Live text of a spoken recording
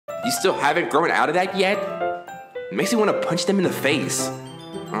You still haven't grown out of that yet? It makes me want to punch them in the face.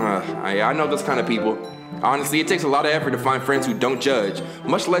 I know those kind of people. Honestly, it takes a lot of effort to find friends who don't judge,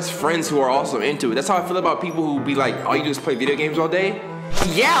 much less friends who are also into it. That's how I feel about people who be like, all you do is play video games all day.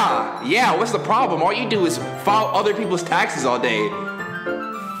 Yeah, what's the problem? All you do is file other people's taxes all day.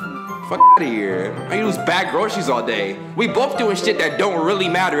 Fuck out of here. All you do is bag groceries all day. We both doing shit that don't really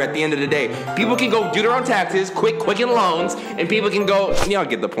matter at the end of the day. People can go do their own taxes, quicken loans, and people can go, y'all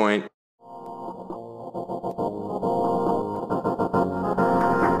get the point.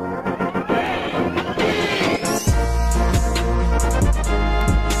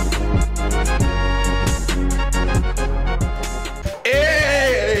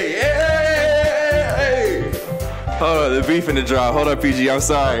 Hold on, the beef in the draw. Hold up, PG, I'm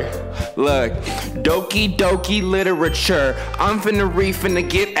sorry. Look, Doki literature. I'm finna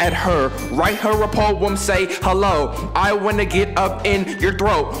get at her. Write her a poem, say hello. I wanna get up in your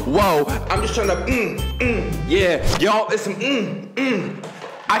throat. Whoa, I'm just trying to, yeah. Y'all, it's some,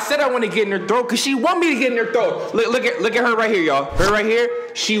 I said I wanna get in her throat because she want me to get in her throat. Look at her right here, y'all. Her right here,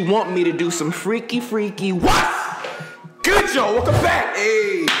 she want me to do some freaky, what? Good, y'all, welcome back.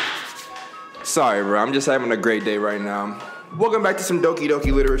 Hey. Sorry, bro, I'm just having a great day right now. Welcome back to some Doki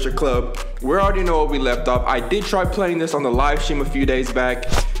Literature Club. We already know what we left off. I did try playing this on the live stream a few days back.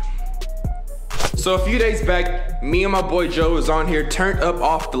 So a few days back, me and my boy Joe was on here, turned up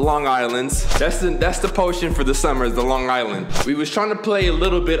off the Long Islands. That's the potion for the summer, is the Long Island. We was trying to play a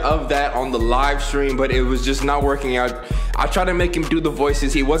little bit of that on the live stream, but it was just not working out. I tried to make him do the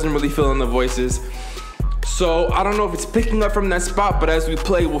voices. He wasn't really feeling the voices. So I don't know if it's picking up from that spot, but as we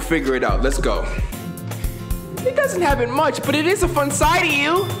play, we'll figure it out. Let's go. It doesn't have it much, but it is a fun side of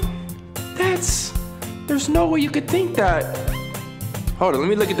you. There's no way you could think that. Hold on, let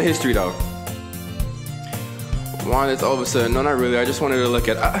me look at the history though. Why is all of a sudden? No, not really. I just wanted to look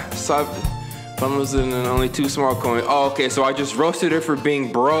at, bundles and only 2 small coins. Oh, okay, so I just roasted her for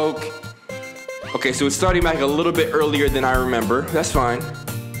being broke. Okay, so it's starting back a little bit earlier than I remember. That's fine.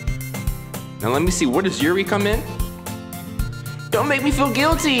 Now let me see, where does Yuri come in? Don't make me feel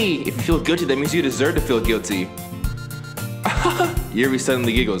guilty! If you feel guilty, that means you deserve to feel guilty. Yuri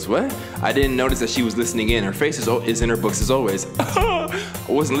suddenly giggles, what? I didn't notice that she was listening in. Her face is in her books as always. I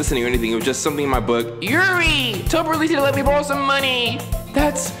wasn't listening or anything, it was just something in my book. Yuri! Tell Berlita to let me borrow some money!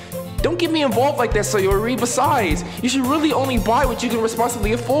 Don't get me involved like that, Sayori. Besides, you should really only buy what you can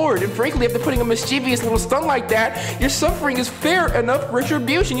responsibly afford. And frankly, after putting a mischievous little stunt like that, your suffering is fair enough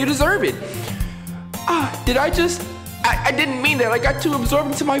retribution. You deserve it. I didn't mean that. I got too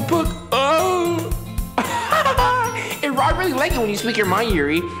absorbed into my book. Oh. And I really like it when you speak your mind,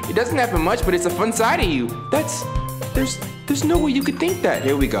 Yuri. It doesn't happen much, but it's a fun side of you. There's no way you could think that.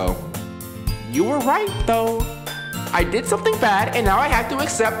 Here we go. You were right, though. I did something bad, and now I have to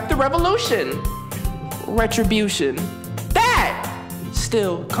accept the revolution. Retribution. That!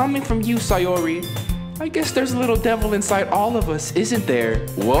 Still, coming from you, Sayori, I guess there's a little devil inside all of us, isn't there?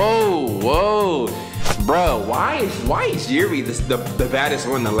 Whoa. Bro, why is Yuri the baddest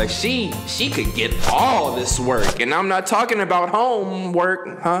one though? Like, she could get all this work, and I'm not talking about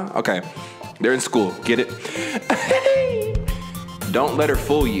homework, huh? Okay, they're in school, get it? Don't let her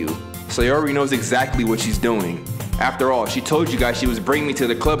fool you. Sayori knows exactly what she's doing. After all, she told you guys she was bringing me to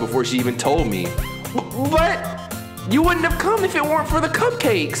the club before she even told me. But you wouldn't have come if it weren't for the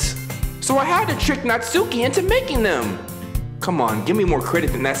cupcakes. So I had to trick Natsuki into making them. Come on, give me more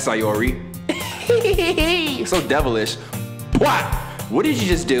credit than that, Sayori. So devilish. What did you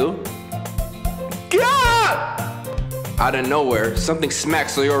just do? God! Out of nowhere, something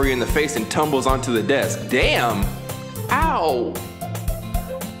smacks Sayori in the face and tumbles onto the desk. Damn! Ow!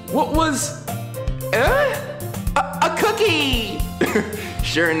 What was... A cookie!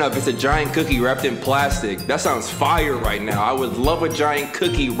 Sure enough, it's a giant cookie wrapped in plastic. That sounds fire right now. I would love a giant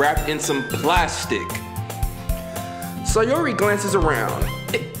cookie wrapped in some plastic. Sayori glances around.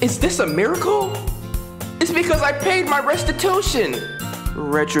 Is this a miracle? It's because I paid my restitution.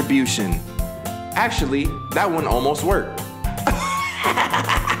 Retribution. Actually, that one almost worked.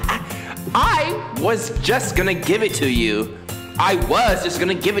 I was just gonna give it to you.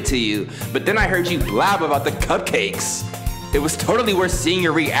 But then I heard you blab about the cupcakes. It was totally worth seeing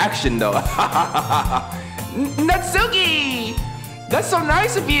your reaction though. Natsuki! That's so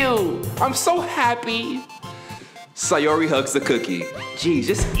nice of you. I'm so happy. Sayori hugs the cookie. Geez,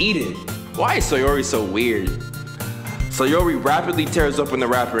 just eat it. Why is Sayori so weird? Sayori rapidly tears open the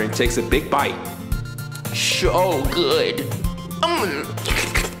wrapper and takes a big bite. So good.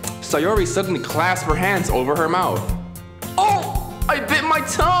 Sayori suddenly clasps her hands over her mouth. Oh, I bit my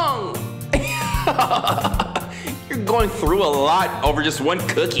tongue. You're going through a lot over just one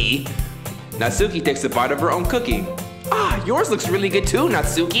cookie. Natsuki takes a bite of her own cookie. Ah, yours looks really good too,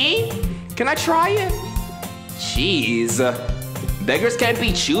 Natsuki. Can I try it? Jeez, beggars can't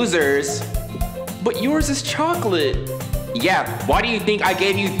be choosers. But yours is chocolate. Yeah, why do you think I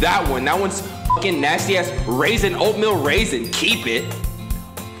gave you that one? That one's fucking nasty ass raisin, oatmeal raisin. Keep it.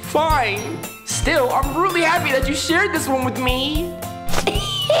 Fine. Still, I'm really happy that you shared this one with me.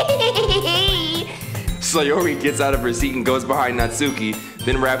 Sayori gets out of her seat and goes behind Natsuki,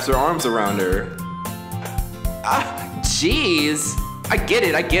 then wraps her arms around her. Ah, jeez. I get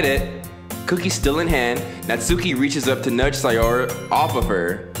it. Cookie still in hand, Natsuki reaches up to nudge Sayori off of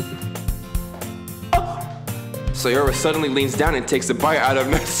her. Sayori suddenly leans down and takes a bite out of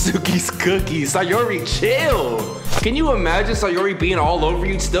Natsuki's cookie. Sayori, chill! Can you imagine Sayori being all over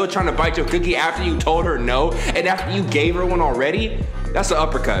you, still trying to bite your cookie after you told her no, and after you gave her one already? That's an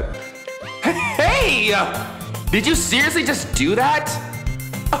uppercut. Hey! Did you seriously just do that?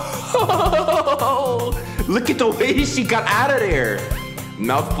 Oh, look at the way she got out of there.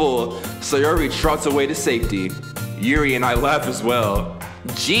 Mouthful, Sayori trots away to safety. Yuri and I laugh as well.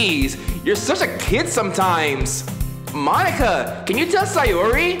 Jeez, you're such a kid sometimes. Monica, can you tell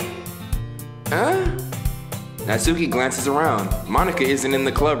Sayori? Huh? Natsuki glances around. Monica isn't in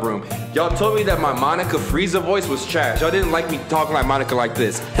the club room. Y'all told me that my Monica Frieza voice was trash. Y'all didn't like me talking like Monica like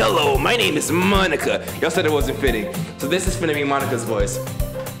this. Hello, my name is Monica. Y'all said it wasn't fitting. So this is finna be Monica's voice.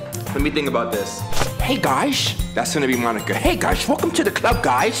 Let me think about this. Hey guys, that's gonna be Monica. Hey guys, welcome to the club,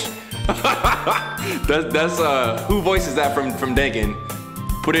 guys. that's who voices that from Dagon?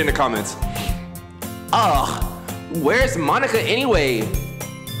 Put it in the comments. Ugh, where's Monica anyway?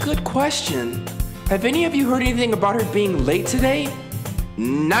 Good question. Have any of you heard anything about her being late today?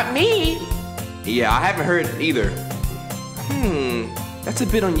 Not me. Yeah, I haven't heard either. That's a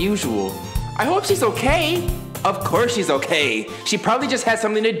bit unusual. I hope she's okay. Of course she's okay. She probably just had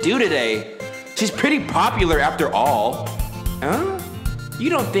something to do today. She's pretty popular after all. Huh?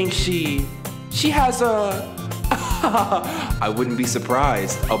 You don't think she has a... I wouldn't be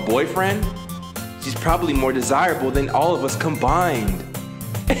surprised. A boyfriend? She's probably more desirable than all of us combined.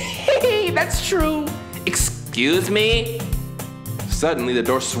 Hey, that's true. Excuse me? Suddenly the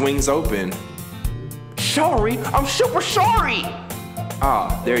door swings open. Sorry, I'm super sorry.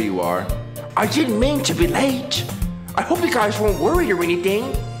 Ah, there you are. I didn't mean to be late. I hope you guys weren't worried or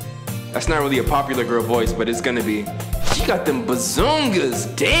anything. That's not really a popular girl voice, but it's gonna be. She got them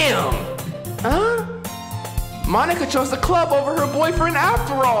bazungas, damn. Huh? Monica chose the club over her boyfriend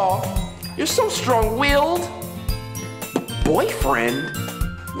after all. You're so strong-willed. Boyfriend?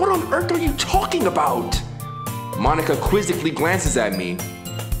 What on earth are you talking about? Monica quizzically glances at me.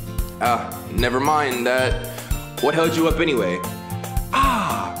 Never mind that. What held you up anyway?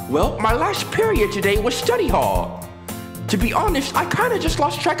 Well, my last period today was study hall. To be honest, I kinda just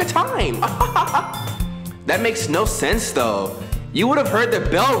lost track of time. That makes no sense though. You would have heard the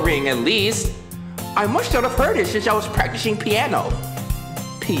bell ring at least. I must not have heard it since I was practicing piano.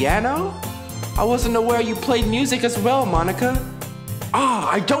 Piano? I wasn't aware you played music as well, Monica.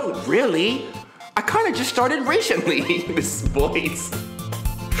 I don't really. I kinda just started recently. This voice.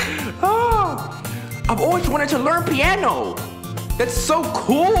 I've always wanted to learn piano. That's so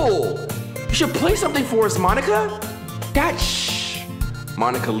cool. You should play something for us, Monica. Shh.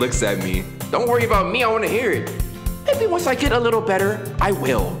 Monica looks at me. Don't worry about me, I wanna hear it. Maybe once I get a little better, I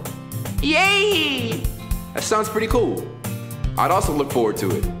will. Yay! That sounds pretty cool. I'd also look forward to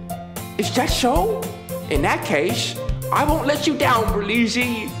it. Is that so? In that case, I won't let you down,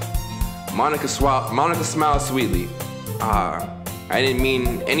 Berlizzi. Monica smiles sweetly. I didn't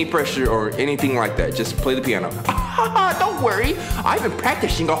mean any pressure or anything like that. Just play the piano. Don't worry. I've been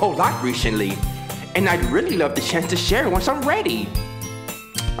practicing a whole lot recently. And I'd really love the chance to share once I'm ready.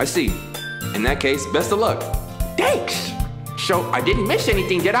 I see. In that case, best of luck. Thanks. So I didn't miss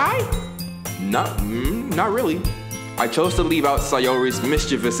anything, did I? Not really. I chose to leave out Sayori's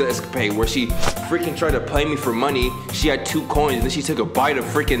mischievous escapade where she freaking tried to play me for money. She had 2 coins and then she took a bite of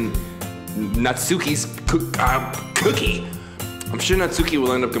freaking Natsuki's cookie. I'm sure Natsuki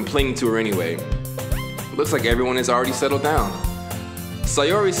will end up complaining to her anyway. Looks like everyone has already settled down.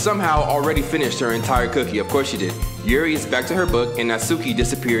 Sayori somehow already finished her entire cookie. Of course she did. Yuri is back to her book and Natsuki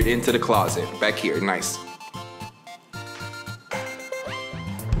disappeared into the closet. Back here, nice.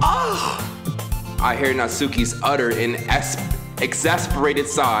 I hear Natsuki's utter an exasperated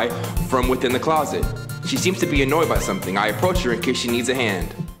sigh from within the closet. She seems to be annoyed by something. I approach her in case she needs a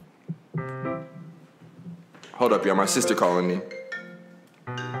hand. Hold up, y'all, my sister calling me.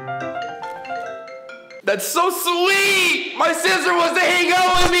 That's so sweet! My sister wants to hang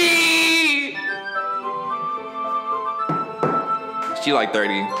out with me! She like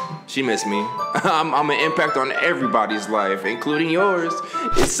 30. She missed me. I'm an impact on everybody's life, including yours.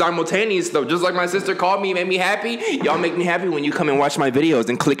 It's simultaneous though. Just like my sister called me, made me happy. Y'all make me happy when you come and watch my videos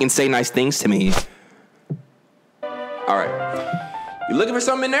and click and say nice things to me. All right. You looking for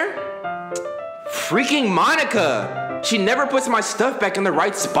something in there? Freaking Monica. She never puts my stuff back in the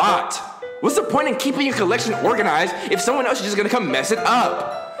right spot. What's the point in keeping your collection organized if someone else is just gonna come mess it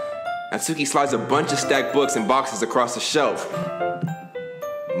up? Natsuki slides a bunch of stacked books and boxes across the shelf.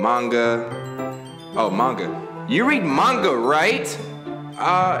 Manga. Oh, manga. You read manga, right?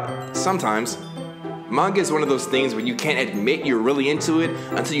 Sometimes. Manga is one of those things where you can't admit you're really into it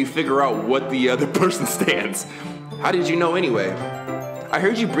until you figure out what the other person stands. How did you know anyway? I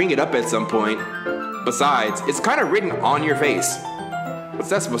heard you bring it up at some point. Besides, it's kind of written on your face. What's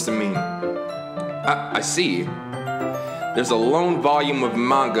that supposed to mean? I see. There's a lone volume of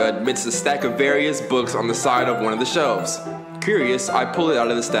manga amidst a stack of various books on the side of one of the shelves. Curious, I pull it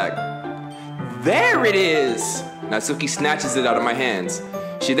out of the stack. There it is! Natsuki snatches it out of my hands.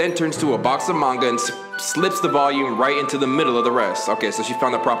 She then turns to a box of manga and slips the volume right into the middle of the rest. Okay, so she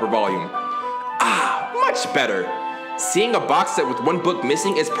found the proper volume. Ah, much better. Seeing a box set with one book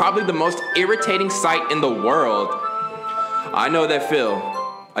missing is probably the most irritating sight in the world. I know that feel.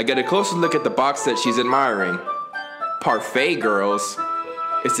 I get a closer look at the box set she's admiring. Parfait Girls.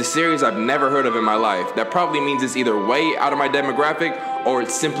 It's a series I've never heard of in my life. That probably means it's either way out of my demographic or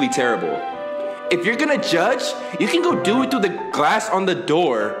it's simply terrible. If you're gonna judge, you can go do it through the glass on the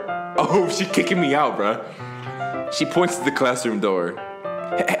door. Oh, she's kicking me out, bruh. She points to the classroom door.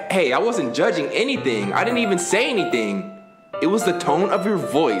 Hey, I wasn't judging anything. I didn't even say anything. It was the tone of your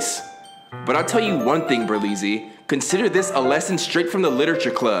voice. But I'll tell you one thing, Berlizzi. Consider this a lesson straight from the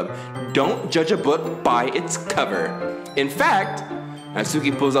literature club. Don't judge a book by its cover. In fact,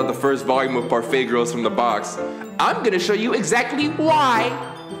 Natsuki pulls out the first volume of Parfait Girls from the box. I'm gonna show you exactly why.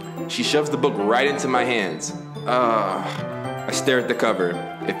 She shoves the book right into my hands. I stare at the cover.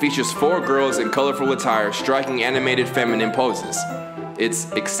 It features 4 girls in colorful attire striking animated feminine poses.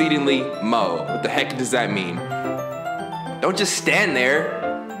 It's exceedingly Mo. What the heck does that mean? Don't just stand there.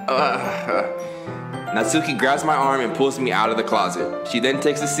 Natsuki grabs my arm and pulls me out of the closet. She then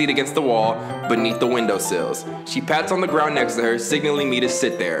takes a seat against the wall beneath the windowsills. She pats on the ground next to her, signaling me to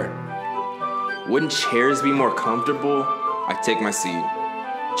sit there. Wouldn't chairs be more comfortable? I take my seat.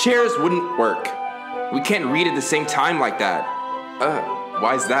 Chairs wouldn't work. We can't read at the same time like that.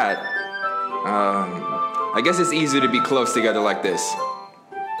 Why is that? I guess it's easier to be close together like this.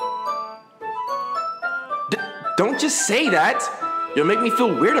 Don't just say that. You'll make me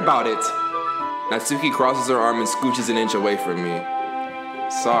feel weird about it. Natsuki crosses her arm and scooches an inch away from me.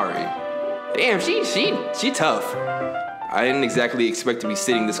 Sorry. Damn, she tough. I didn't exactly expect to be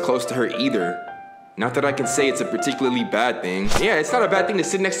sitting this close to her either. Not that I can say it's a particularly bad thing. Yeah, it's not a bad thing to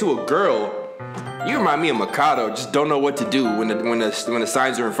sit next to a girl. You remind me of Mikado, just don't know what to do when the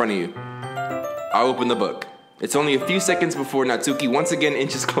signs are in front of you. I open the book. It's only a few seconds before Natsuki once again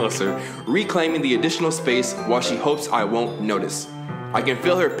inches closer, reclaiming the additional space while she hopes I won't notice. I can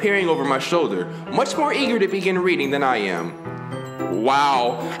feel her peering over my shoulder, much more eager to begin reading than I am.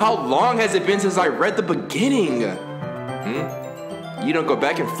 Wow, how long has it been since I read the beginning? You don't go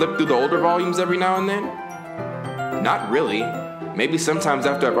back and flip through the older volumes every now and then? Not really. Maybe sometimes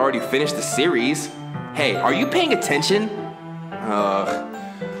after I've already finished the series. Hey, are you paying attention?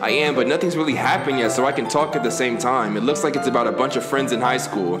 I am, but nothing's really happened yet, so I can talk at the same time. It looks like it's about a bunch of friends in high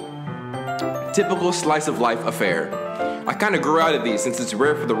school. Typical slice of life affair. I kind of grew out of these since it's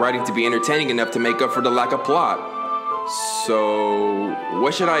rare for the writing to be entertaining enough to make up for the lack of plot. So,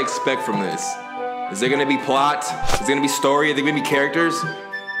 what should I expect from this? Is there gonna be plot? Is there gonna be story? Are there gonna be characters?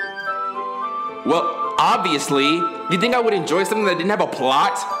 Well, obviously. You think I would enjoy something that didn't have a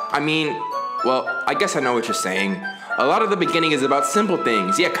plot? I mean, well, I guess I know what you're saying. A lot of the beginning is about simple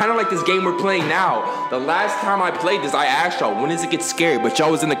things. Yeah, kind of like this game we're playing now. The last time I played this, I asked y'all, when does it get scary? But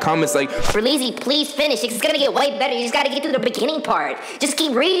y'all was in the comments like, Berlizzi, please finish. It's gonna get way better. You just gotta get through the beginning part. Just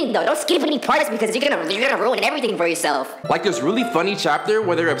keep reading though. Don't skip any parts because you're gonna ruin everything for yourself. Like this really funny chapter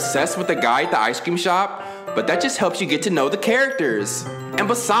where they're obsessed with the guy at the ice cream shop, but that just helps you get to know the characters. And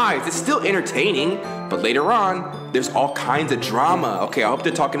besides, it's still entertaining, but later on, there's all kinds of drama. Okay, I hope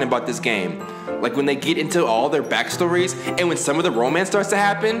they're talking about this game. Like when they get into all their backstories and when some of the romance starts to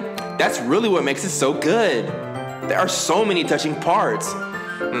happen, that's really what makes it so good. There are so many touching parts.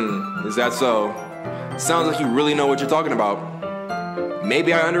 Is that so? Sounds like you really know what you're talking about.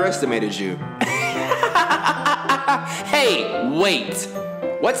 Maybe I underestimated you. Hey, wait.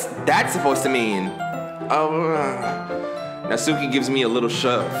 What's that supposed to mean? Natsuki gives me a little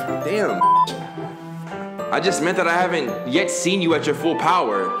shove. Damn. I just meant that I haven't yet seen you at your full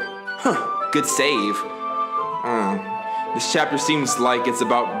power. Huh, good save. This chapter seems like it's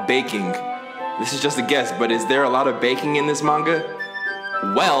about baking. This is just a guess, but is there a lot of baking in this manga?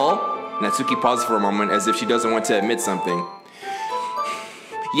 Well, Natsuki pauses for a moment as if she doesn't want to admit something.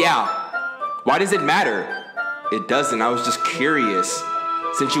 Yeah, why does it matter? It doesn't, I was just curious.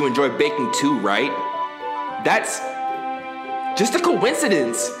 Since you enjoy baking too, right? That's just a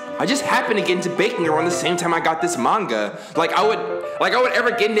coincidence. I just happened to get into baking around the same time I got this manga. Like I would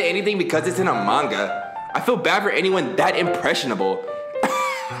ever get into anything because it's in a manga. I feel bad for anyone that impressionable.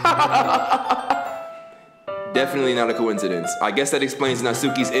 Definitely not a coincidence. I guess that explains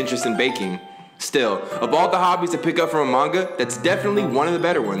Natsuki's interest in baking. Still, of all the hobbies to pick up from a manga, that's definitely one of the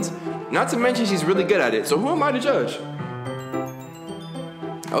better ones. Not to mention she's really good at it, so who am I to judge?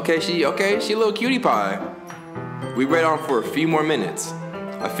 Okay, she a little cutie pie. We read on for a few more minutes.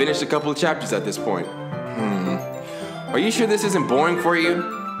 I finished a couple of chapters at this point. Are you sure this isn't boring for you?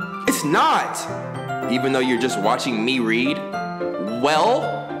 It's not! Even though you're just watching me read? Well,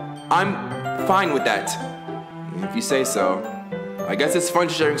 I'm fine with that. If you say so. I guess it's fun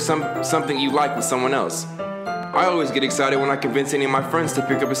sharing something you like with someone else. I always get excited when I convince any of my friends to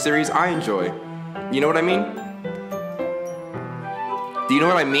pick up a series I enjoy. You know what I mean? Do you know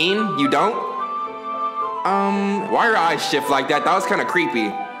what I mean? You don't? Why are your eyes shift like that? That was kind of creepy.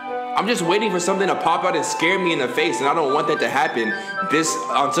 I'm just waiting for something to pop out and scare me in the face, and I don't want that to happen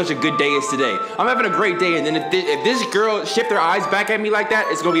on such a good day as today. I'm having a great day, and then if this girl shift her eyes back at me like that,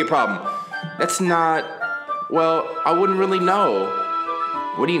 it's gonna be a problem. That's not, well, I wouldn't really know.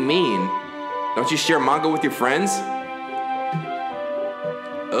 What do you mean? Don't you share manga with your friends?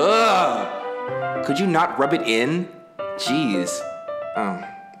 Ugh! Could you not rub it in? Jeez. Oh,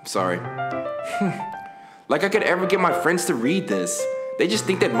 sorry. Like I could ever get my friends to read this. They just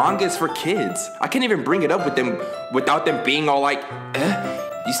think that manga is for kids. I can't even bring it up with them without them being all like,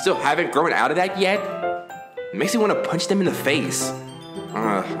 you still haven't grown out of that yet? It makes me want to punch them in the face.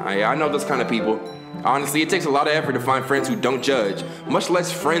 I know those kind of people. Honestly, it takes a lot of effort to find friends who don't judge, much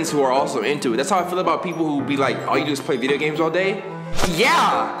less friends who are also into it. That's how I feel about people who be like, all you do is play video games all day?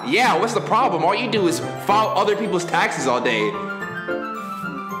 Yeah, what's the problem? All you do is file other people's taxes all day.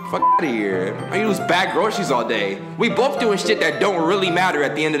 Fuck out of here. All you do is bag groceries all day. We both doing shit that don't really matter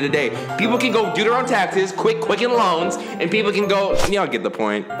at the end of the day. People can go do their own taxes, quicken loans, and people can go, y'all get the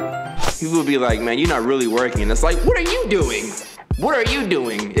point. People will be like, man, you're not really working. It's like, what are you doing? What are you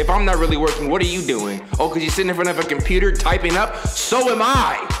doing? If I'm not really working, what are you doing? Oh, because you're sitting in front of a computer typing up? So am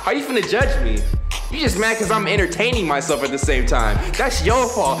I. How you finna judge me? You just mad because I'm entertaining myself at the same time. That's your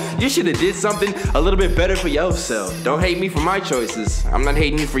fault. You should have did something a little bit better for yourself. Don't hate me for my choices. I'm not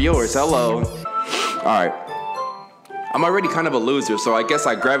hating you for yours. Hello. All right. I'm already kind of a loser, so I guess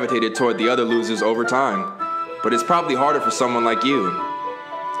I gravitated toward the other losers over time. But it's probably harder for someone like you.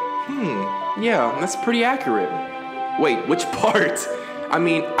 Yeah, that's pretty accurate. Wait, which part? I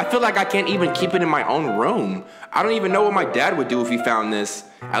mean, I feel like I can't even keep it in my own room. I don't even know what my dad would do if he found this.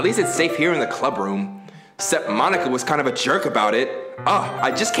 At least it's safe here in the club room. Except Monica was kind of a jerk about it.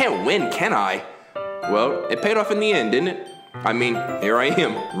 I just can't win, can I? Well, it paid off in the end, didn't it? I mean, here I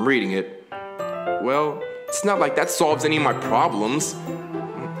am, reading it. Well, it's not like that solves any of my problems.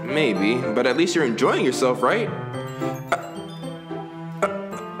 Maybe, but at least you're enjoying yourself, right?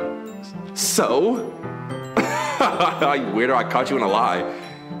 So? You weirdo, I caught you in a lie.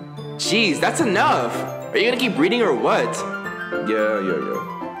 Jeez, that's enough. Are you gonna keep reading or what?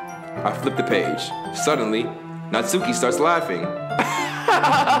 Yeah. I flip the page. Suddenly, Natsuki starts laughing.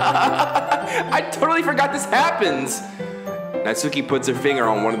 I totally forgot this happens. Natsuki puts her finger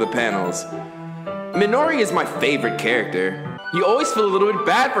on one of the panels. Minori is my favorite character. You always feel a little bit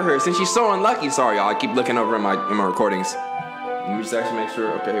bad for her since she's so unlucky. Sorry, y'all, I keep looking over in my recordings. Let me just actually make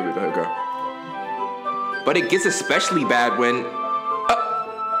sure. Okay, here we go. But it gets especially bad when...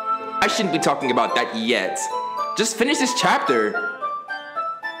 I shouldn't be talking about that yet. Just finish this chapter.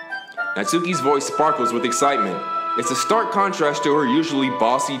 Natsuki's voice sparkles with excitement. It's a stark contrast to her usually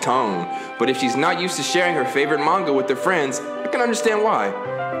bossy tone. But if she's not used to sharing her favorite manga with her friends, I can understand why.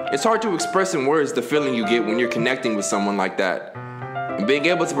 It's hard to express in words the feeling you get when you're connecting with someone like that. And being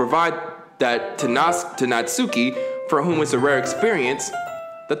able to provide that to Natsuki, for whom it's a rare experience,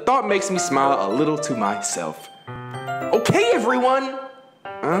 the thought makes me smile a little to myself. Okay, everyone!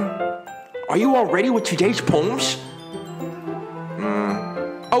 Are you all ready with today's poems?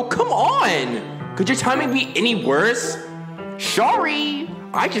 Oh, come on! Could your timing be any worse? Sorry,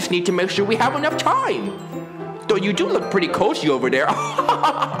 I just need to make sure we have enough time. Though you do look pretty cozy over there.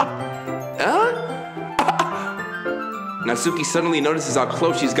 Natsuki suddenly notices how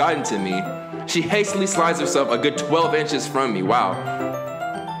close she's gotten to me. She hastily slides herself a good 12 inches from me. Wow.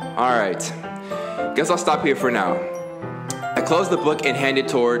 All right. Guess I'll stop here for now. I close the book and hand it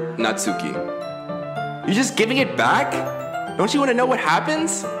toward Natsuki. You're just giving it back? Don't you want to know what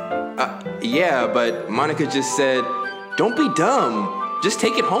happens? Yeah, but Monica just said, don't be dumb. Just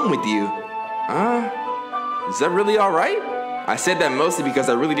take it home with you. Is that really all right? I said that mostly because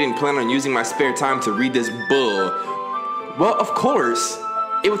I really didn't plan on using my spare time to read this bull. Well, of course.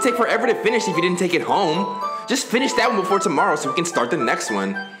 It would take forever to finish if you didn't take it home. Just finish that one before tomorrow so we can start the next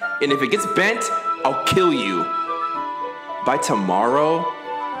one. And if it gets bent, I'll kill you. By tomorrow?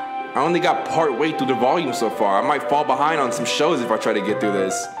 I only got part way through the volume so far. I might fall behind on some shows if I try to get through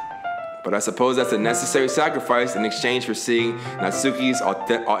this. But I suppose that's a necessary sacrifice in exchange for seeing Natsuki's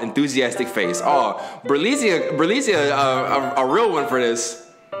enthusiastic face. Oh, Berlizia, a real one for this.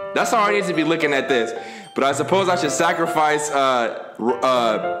 That's how I need to be looking at this. But I suppose I should sacrifice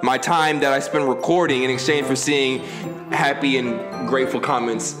my time that I spend recording in exchange for seeing happy and grateful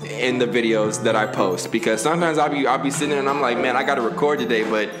comments in the videos that I post. Because sometimes I'll be sitting there and I'm like, man, I gotta record today,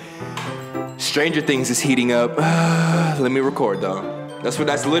 but Stranger Things is heating up. Let me record though.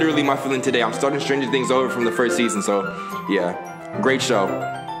 That's literally my feeling today. I'm starting Stranger Things over from the first season, so yeah, great show.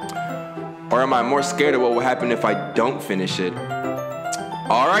 Or am I more scared of what will happen if I don't finish it?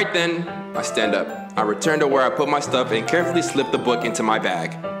 All right then, I stand up. I return to where I put my stuff and carefully slip the book into my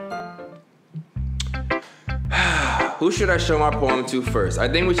bag. Who should I show my poem to first? I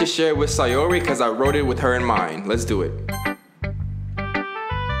think we should share it with Sayori because I wrote it with her in mind. Let's do it.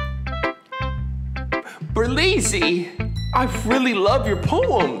 Berlizzi, I really love your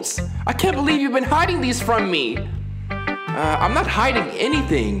poems. I can't believe you've been hiding these from me. I'm not hiding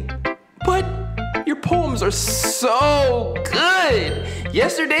anything, but your poems are so good.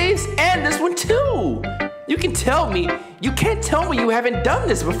 Yesterday's and this one too. You can't tell me you haven't done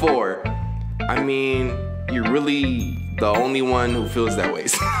this before. I mean, you're really the only one who feels that way.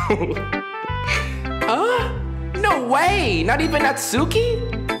 No way, not even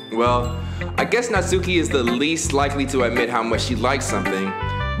Natsuki? Well, I guess Natsuki is the least likely to admit how much she likes something,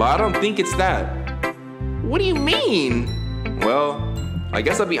 but I don't think it's that. What do you mean? Well, I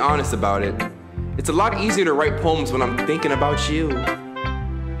guess I'll be honest about it. It's a lot easier to write poems when I'm thinking about you.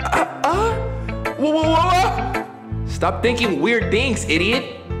 Whoa. Stop thinking weird things,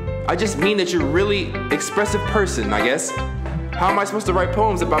 idiot. I just mean that you're a really expressive person, I guess. How am I supposed to write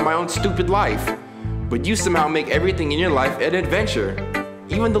poems about my own stupid life? But you somehow make everything in your life an adventure.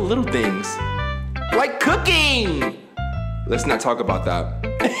 Even the little things. Like cooking! Let's not talk about that.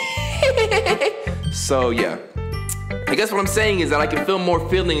 So yeah. I guess what I'm saying is that I can feel more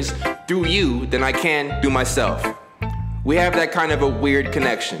feelings through you than I can through myself. We have that kind of a weird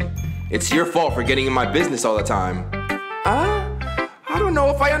connection. It's your fault for getting in my business all the time. I don't know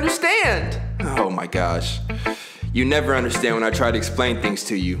if I understand. Oh my gosh. You never understand when I try to explain things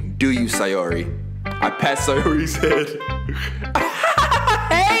to you, do you, Sayori? I pat Sayori's head.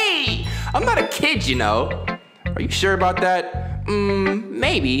 Hey! I'm not a kid, you know. Are you sure about that?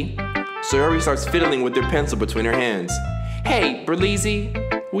 Maybe. Sayori starts fiddling with her pencil between her hands. Hey, Berlizzi,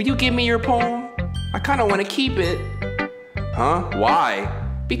 will you give me your poem? I kind of want to keep it. Huh? Why?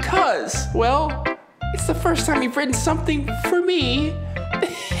 Because, well, it's the first time you've written something for me.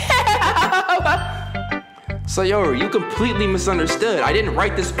 Sayori, you completely misunderstood. I didn't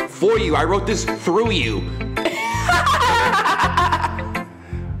write this for you. I wrote this through you.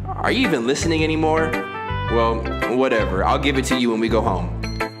 Are you even listening anymore? Well, whatever. I'll give it to you when we go home.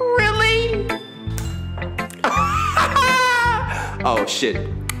 Really? Oh, shit.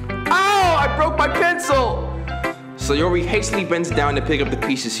 Oh, I broke my pencil! Sayori hastily bends down to pick up the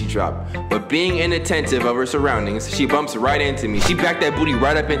pieces she dropped, but being inattentive of her surroundings, she bumps right into me. She backed that booty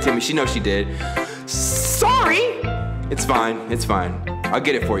right up into me. She knows she did. Sorry! It's fine. I'll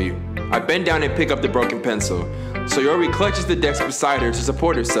get it for you. I bend down and pick up the broken pencil. Sayori clutches the desk beside her to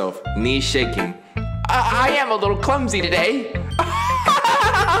support herself, knees shaking. I am a little clumsy today.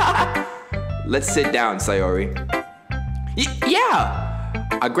 Let's sit down, Sayori. Yeah!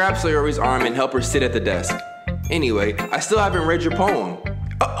 I grab Sayori's arm and help her sit at the desk. Anyway, I still haven't read your poem.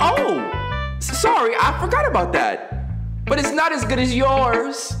 Sorry, I forgot about that. But it's not as good as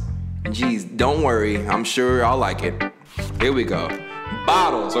yours. Jeez, don't worry. I'm sure I'll like it. Here we go.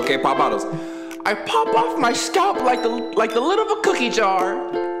 Bottles. Okay, pop bottles. I pop off my scalp like the lid of a cookie jar.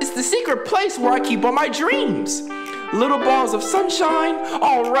 It's the secret place where I keep all my dreams. Little balls of sunshine,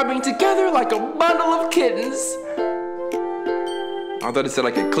 all rubbing together like a bundle of kittens. I thought it said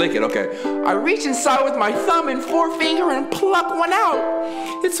I could click it, okay. I reach inside with my thumb and forefinger and pluck one out.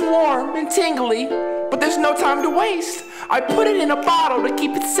 It's warm and tingly, but there's no time to waste. I put it in a bottle to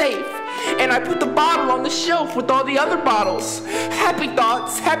keep it safe, and I put the bottle on the shelf with all the other bottles. Happy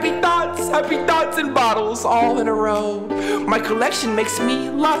thoughts, happy thoughts, happy thoughts in bottles, all in a row. My collection makes me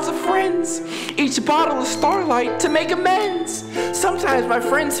lots of friends. Each bottle is starlight to make amends. Sometimes my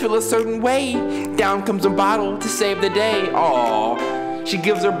friends feel a certain way. Down comes a bottle to save the day. Aww, she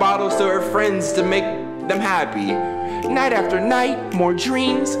gives her bottles to her friends to make them happy. Night after night, more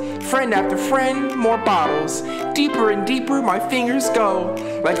dreams. Friend after friend, more bottles. Deeper and deeper my fingers go,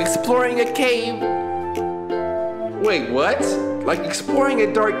 like exploring a cave. Wait, what? Like exploring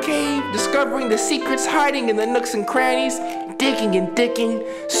a dark cave, discovering the secrets hiding in the nooks and crannies, digging and digging,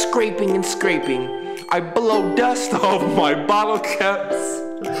 scraping and scraping. I blow dust off my bottle caps.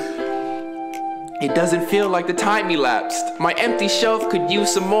 It doesn't feel like the time elapsed. My empty shelf could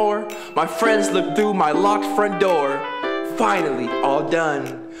use some more. My friends look through my locked front door. Finally, all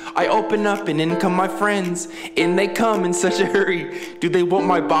done. I open up and in come my friends. In they come in such a hurry. Do they want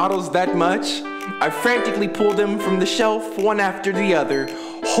my bottles that much? I frantically pull them from the shelf, one after the other,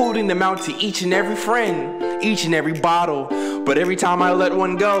 holding them out to each and every friend, each and every bottle. But every time I let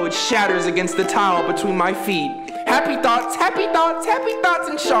one go, it shatters against the tile between my feet. Happy thoughts, happy thoughts, happy thoughts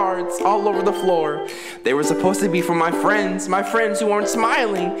in shards all over the floor. They were supposed to be for my friends who aren't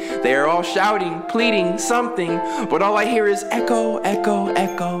smiling. They are all shouting, pleading, something, but all I hear is echo, echo,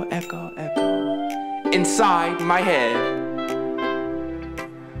 echo, echo, echo, inside my head.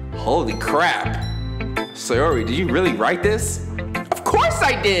 Holy crap. Sayori, did you really write this? Of course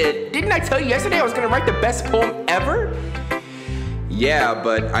I did! Didn't I tell you yesterday I was gonna write the best poem ever? Yeah,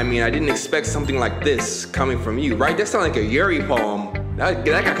 but I mean, I didn't expect something like this coming from you, right? That sounded like a Yuri poem. That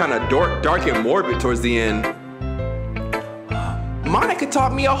got kind of dark and morbid towards the end. Monica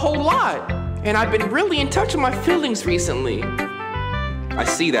taught me a whole lot, and I've been really in touch with my feelings recently. I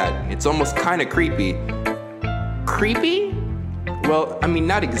see that. It's almost kind of creepy. Creepy? Well, I mean,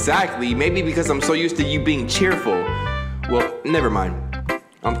 not exactly. Maybe because I'm so used to you being cheerful. Well, never mind.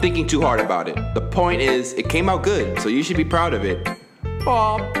 I'm thinking too hard about it. The point is, it came out good, so you should be proud of it.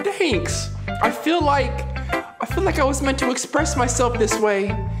 Aw, thanks. I feel like I was meant to express myself this way.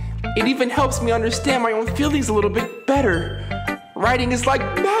 It even helps me understand my own feelings a little bit better. Writing is like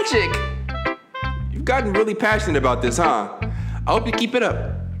magic. You've gotten really passionate about this, huh? I hope you keep it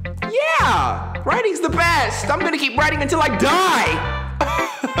up. Yeah, writing's the best. I'm gonna keep writing until I die.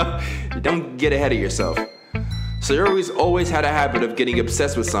 Don't get ahead of yourself. Sayori's always had a habit of getting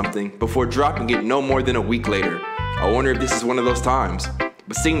obsessed with something before dropping it no more than a week later. I wonder if this is one of those times.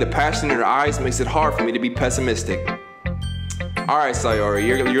 But seeing the passion in her eyes makes it hard for me to be pessimistic. Alright, Sayori,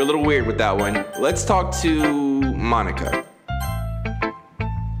 you're a little weird with that one. Let's talk to Monica.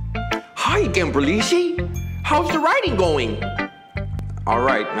 Hi again, Berlici. How's the writing going?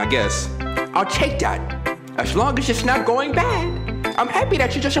 Alright, I guess. I'll take that. As long as it's not going bad. I'm happy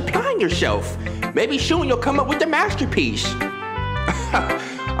that you're just applying yourself. Maybe soon you'll come up with a masterpiece.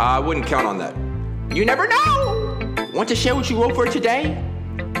 I wouldn't count on that. You never know. Want to share what you wrote for today?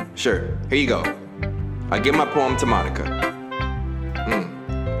 Sure, here you go. I give my poem to Monica.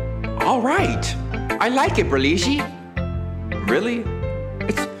 All right. I like it, Berlici. Really?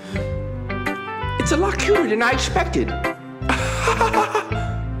 It's a lot cuter than I expected.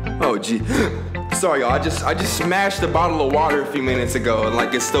 Oh, gee. Sorry, y'all. I just smashed a bottle of water a few minutes ago, and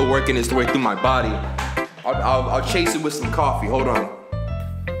like it's still working its way through my body. I'll chase it with some coffee. Hold on.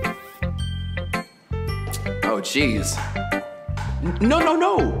 Oh, jeez. No.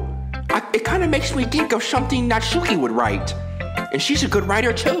 It kind of makes me think of something Natsuki would write, and she's a good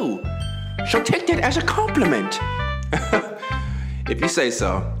writer too. So take that as a compliment. If you say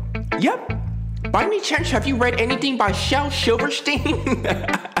so. Yep. By any chance, have you read anything by Shel Silverstein?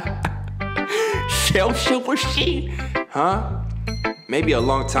 Shel Silverstein? Huh? Maybe a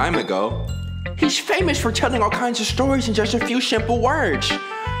long time ago. He's famous for telling all kinds of stories in just a few simple words.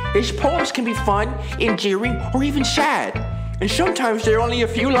 His poems can be fun, endearing, or even sad. And sometimes they're only a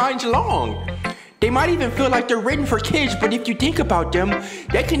few lines long. They might even feel like they're written for kids, but if you think about them,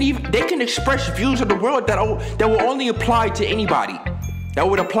 they can express views of the world that will only apply to anybody. That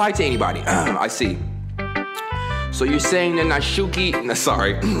would apply to anybody. I see. So you're saying that Natsuki...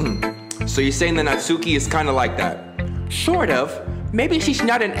 So you're saying that Natsuki is kind of like that? Sort of. Maybe she's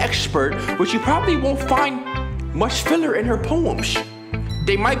not an expert, but you probably won't find much filler in her poems.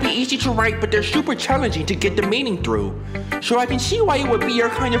 They might be easy to write, but they're super challenging to get the meaning through. So I can see why it would be your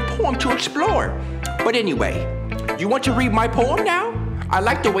kind of poem to explore. But anyway, you want to read my poem now? I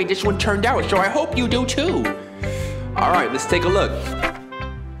like the way this one turned out, so I hope you do too. All right, let's take a look.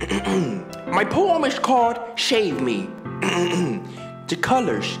 My poem is called Shave Me. The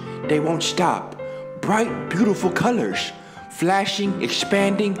colors, they won't stop. bright, beautiful colors, flashing,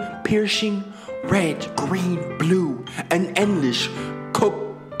 expanding, piercing, red, green, blue, an endless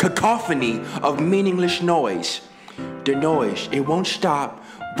cacophony of meaningless noise. The noise, it won't stop,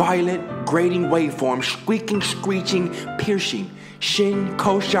 violent, grating waveforms, squeaking, screeching, piercing, shin,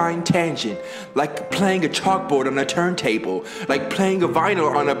 cosine, tangent, like playing a chalkboard on a turntable, like playing a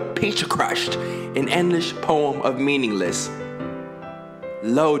vinyl on a pizza crust, an endless poem of meaningless.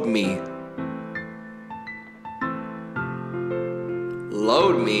 Load me.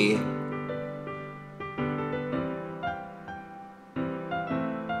 Load me?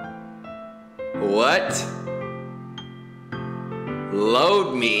 What?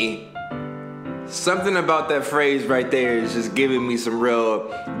 Load me? Something about that phrase right there is just giving me some real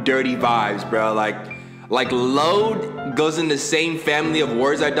dirty vibes, bro. Like load goes in the same family of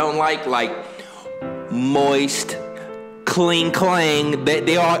words I don't like moist, cling clang.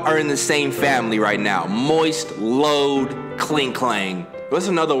 They all are in the same family right now. Moist, load, cling clang. What's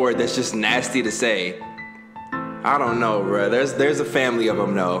another word that's just nasty to say? I don't know, bro. There's a family of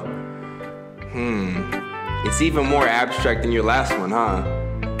them, though. It's even more abstract than your last one, huh?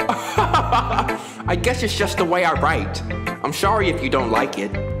 I guess it's just the way I write. I'm sorry if you don't like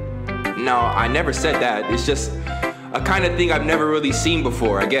it. No, I never said that. It's just a kind of thing I've never really seen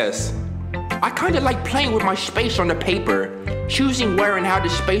before, I guess. I kind of like playing with my space on the paper. Choosing where and how to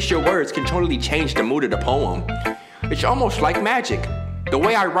space your words can totally change the mood of the poem. It's almost like magic. The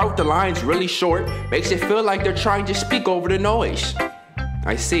way I wrote the lines really short makes it feel like they're trying to speak over the noise.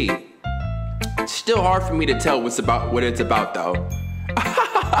 I see. It's still hard for me to tell what it's about though.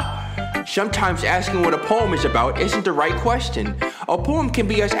 Sometimes asking what a poem is about isn't the right question. A poem can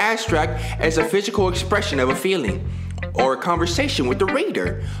be as abstract as a physical expression of a feeling or a conversation with the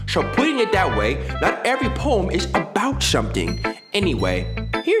reader. So putting it that way, not every poem is about something. Anyway,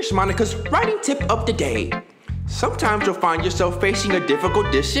 here's Monica's writing tip of the day. Sometimes you'll find yourself facing a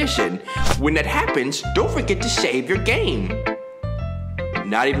difficult decision. When that happens, don't forget to save your game.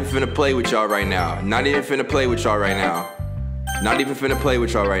 Not even finna play with y'all right now. Not even finna play with y'all right now. Not even finna play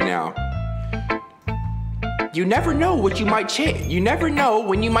with y'all right now. You never know what you might change. You never know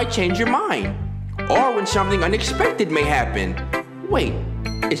when you might change your mind. Or when something unexpected may happen. Wait,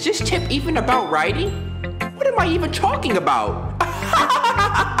 is this tip even about writing? What am I even talking about?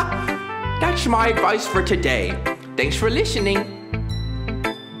 That's my advice for today. Thanks for listening.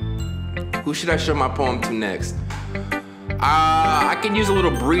 Who should I show my poem to next? I can use a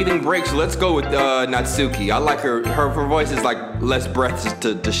little breathing break, so let's go with Natsuki. I like her. Her voice is like less breaths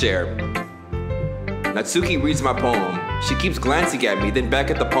to share. Natsuki reads my poem. She keeps glancing at me, then back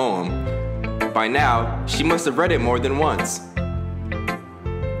at the poem. By now, she must have read it more than once.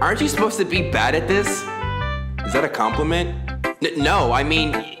 Aren't you supposed to be bad at this? Is that a compliment? No, I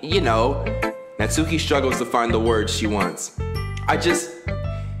mean, you know. Natsuki struggles to find the words she wants. I just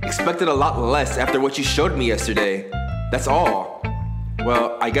expected a lot less after what you showed me yesterday. That's all.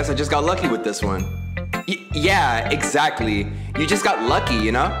 Well, I guess I just got lucky with this one. Yeah, exactly. You just got lucky,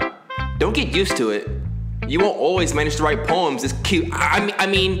 you know? Don't get used to it. You won't always manage to write poems as cute. I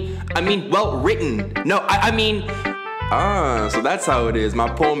mean, well written. No, I mean, so that's how it is. My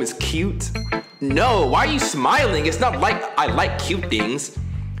poem is cute? No, why are you smiling? It's not like I like cute things.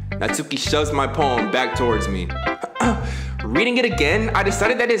 Natsuki shoves my poem back towards me. Reading it again, I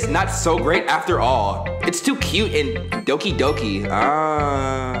decided that it's not so great after all. It's too cute and doki doki.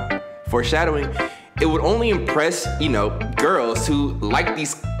 Foreshadowing. It would only impress, you know, girls who like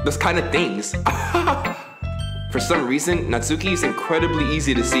this kind of things. For some reason, Natsuki is incredibly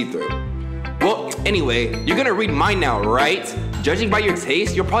easy to see through. Well, anyway, you're gonna read mine now, right? Judging by your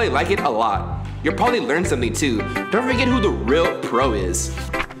taste, you'll probably like it a lot. You'll probably learn something too. Don't forget who the real pro is.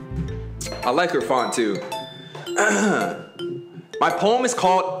 I like her font too. My poem is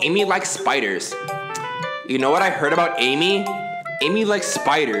called Amy Likes Spiders. You know what I heard about Amy? Amy likes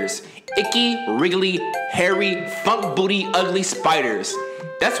spiders. Icky, wriggly, hairy, funk booty, ugly spiders.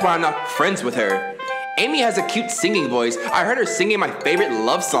 That's why I'm not friends with her. Amy has a cute singing voice. I heard her singing my favorite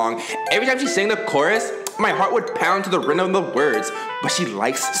love song. Every time she sang the chorus, my heart would pound to the rhythm of the words. But she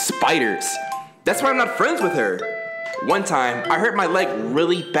likes spiders. That's why I'm not friends with her. One time, I hurt my leg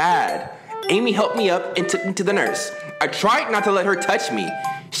really bad. Amy helped me up and took me to the nurse. I tried not to let her touch me.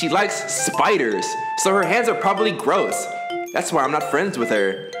 She likes spiders, so her hands are probably gross. That's why I'm not friends with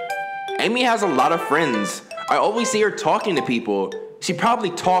her. Amy has a lot of friends. I always see her talking to people. She probably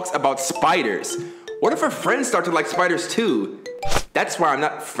talks about spiders. What if her friends start to like spiders too? That's why I'm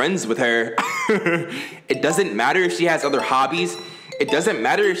not friends with her. It doesn't matter if she has other hobbies. It doesn't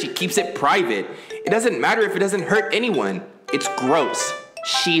matter if she keeps it private. It doesn't matter if it doesn't hurt anyone. It's gross.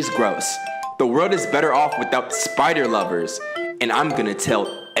 She's gross. The world is better off without spider lovers, and I'm gonna tell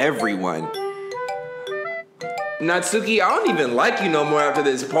everyone. Natsuki, I don't even like you no more after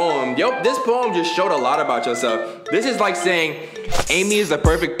this poem. Yo, this poem just showed a lot about yourself. This is like saying Amy is the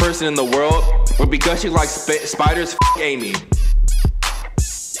perfect person in the world, but because she likes spiders, Amy.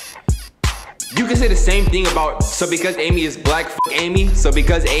 You can say the same thing about, so because Amy is black, Amy. So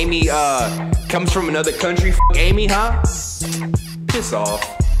because Amy comes from another country, Amy, huh? Piss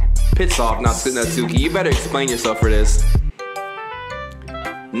off. Piss off, Natsuki. You better explain yourself for this.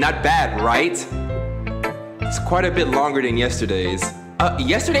 Not bad, right? It's quite a bit longer than yesterday's.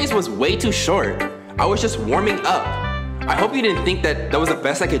 Yesterday's was way too short. I was just warming up. I hope you didn't think that was the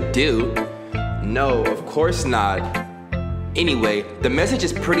best I could do. No, of course not. Anyway, the message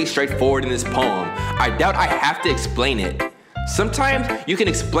is pretty straightforward in this poem. I doubt I have to explain it. Sometimes you can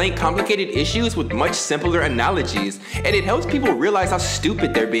explain complicated issues with much simpler analogies, and it helps people realize how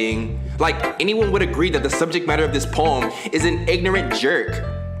stupid they're being. Like, anyone would agree that the subject matter of this poem is an ignorant jerk.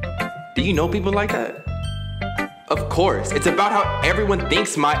 Do you know people like that? Of course, it's about how everyone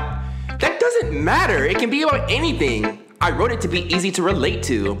thinks That doesn't matter, it can be about anything. I wrote it to be easy to relate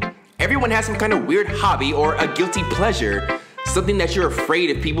to. Everyone has some kind of weird hobby or a guilty pleasure, something that you're afraid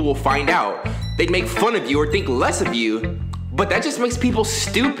if people will find out. They'd make fun of you or think less of you. But that just makes people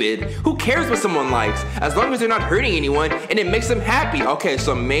stupid. Who cares what someone likes, as long as they're not hurting anyone and it makes them happy? Okay,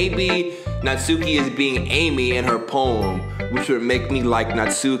 so maybe Natsuki is being Amy in her poem, which would make me like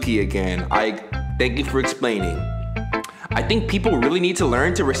Natsuki again. I thank you for explaining. I think people really need to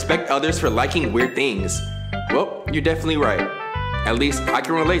learn to respect others for liking weird things. Well, you're definitely right. At least I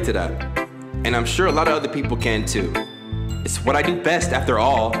can relate to that. And I'm sure a lot of other people can too. It's what I do best after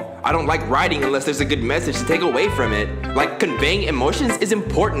all. I don't like writing unless there's a good message to take away from it. Like, conveying emotions is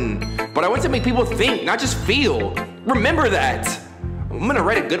important, but I want to make people think, not just feel. Remember that. I'm gonna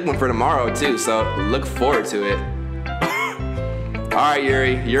write a good one for tomorrow too, so look forward to it. All right,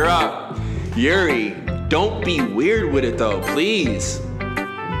 Yuri, you're up. Yuri, don't be weird with it though, please.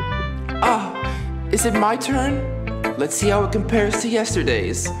 Is it my turn? Let's see how it compares to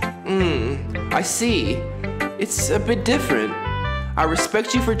yesterday's. I see. It's a bit different. I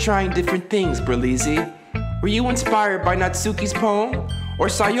respect you for trying different things, Berlizzi. Were you inspired by Natsuki's poem? Or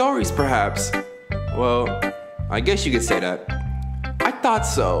Sayori's, perhaps? Well, I guess you could say that. I thought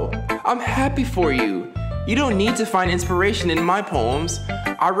so. I'm happy for you. You don't need to find inspiration in my poems.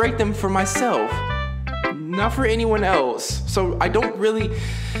 I write them for myself, not for anyone else. So I don't really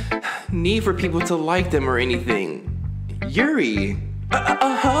need for people to like them or anything. Yuri.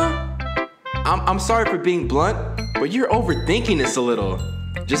 I'm sorry for being blunt, but you're overthinking this a little.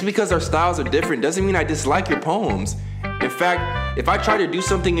 Just because our styles are different doesn't mean I dislike your poems. In fact, if I tried to do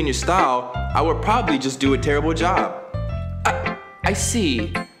something in your style, I would probably just do a terrible job. I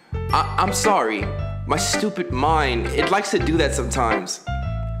see. I'm sorry. My stupid mind, it likes to do that sometimes.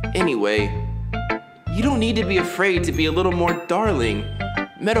 Anyway, you don't need to be afraid to be a little more darling.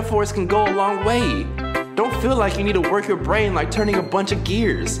 Metaphors can go a long way. Don't feel like you need to work your brain like turning a bunch of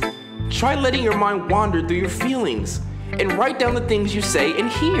gears. Try letting your mind wander through your feelings and write down the things you say and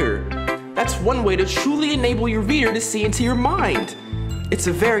hear. That's one way to truly enable your reader to see into your mind. It's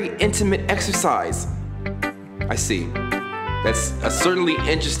a very intimate exercise. I see. That's a certainly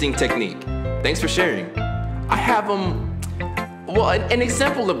interesting technique. Thanks for sharing. I have, well, an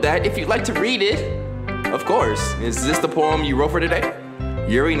example of that if you'd like to read it. Of course. Is this the poem you wrote for today?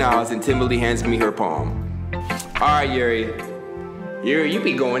 Yuri nods and timidly hands me her poem. All right, Yuri. Yuri, you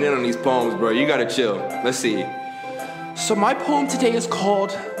be going in on these poems, bro. You gotta chill. Let's see. So my poem today is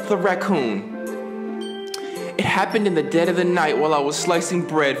called The Raccoon. It happened in the dead of the night while I was slicing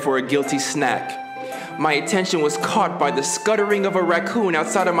bread for a guilty snack. My attention was caught by the scuttering of a raccoon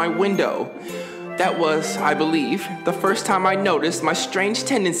outside of my window. That was, I believe, the first time I noticed my strange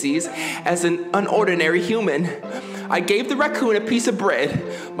tendencies as an unordinary human. I gave the raccoon a piece of bread,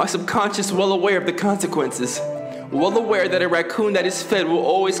 my subconscious well aware of the consequences. Well aware that a raccoon that is fed will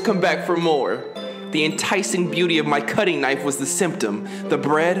always come back for more. The enticing beauty of my cutting knife was the symptom. The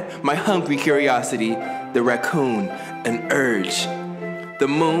bread, my hungry curiosity. The raccoon, an urge. The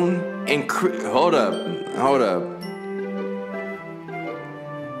moon, hold up.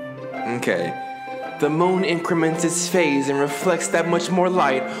 Okay. The moon increments its phase and reflects that much more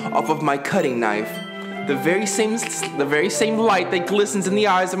light off of my cutting knife. The very same light that glistens in the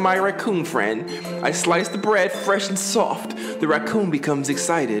eyes of my raccoon friend. I slice the bread fresh and soft. The raccoon becomes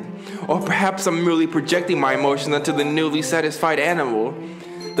excited. Or perhaps I'm merely projecting my emotions onto the newly satisfied animal.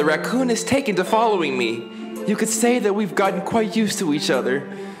 The raccoon is taken to following me. You could say that we've gotten quite used to each other.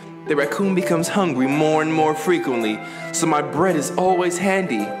 The raccoon becomes hungry more and more frequently, so my bread is always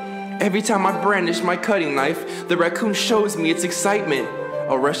handy. Every time I brandish my cutting knife, the raccoon shows me its excitement.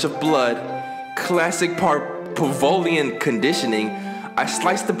 A rush of blood. Classic Pavlovian conditioning. I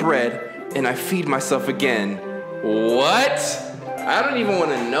slice the bread and I feed myself again. What? I don't even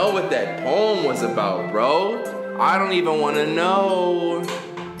want to know what that poem was about, bro. I don't even want to know.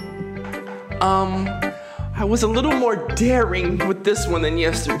 I was a little more daring with this one than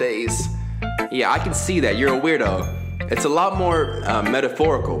yesterday's. Yeah, I can see that. You're a weirdo. It's a lot more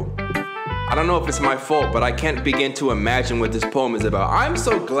metaphorical. I don't know if it's my fault, but I can't begin to imagine what this poem is about. I'm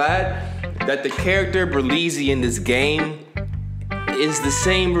so glad that the character Berlizzi in this game is the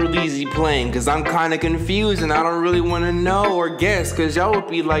same Berlizzi playing, because I'm kind of confused and I don't really want to know or guess, because y'all would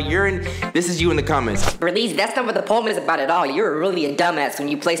be like, this is you in the comments. Berlizzi, that's not what the poem is about at all. You're really a dumbass when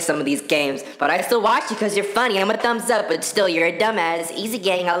you play some of these games, but I still watch you because you're funny. I'm a thumbs up, but still, you're a dumbass. Easy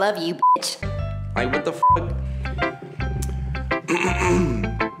gang, I love you, bitch. Like, what the fuck?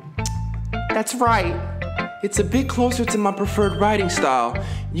 That's right. It's a bit closer to my preferred writing style,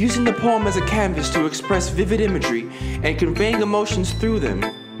 using the poem as a canvas to express vivid imagery and conveying emotions through them.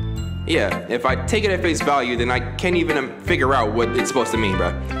 Yeah, if I take it at face value, then I can't even figure out what it's supposed to mean,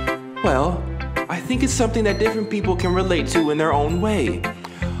 bruh. Well, I think it's something that different people can relate to in their own way.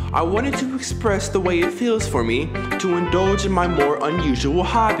 I wanted to express the way it feels for me to indulge in my more unusual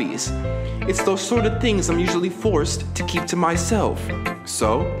hobbies. It's those sort of things I'm usually forced to keep to myself.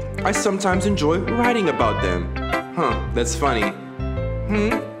 So, I sometimes enjoy writing about them. Huh, that's funny.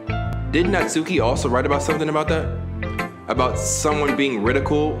 Did Natsuki also write about something about that? About someone being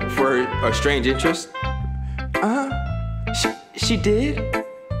ridiculed for a strange interest? She did?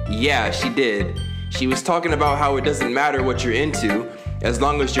 Yeah, she did. She was talking about how it doesn't matter what you're into, as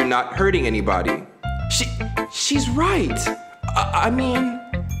long as you're not hurting anybody. She's right. I mean,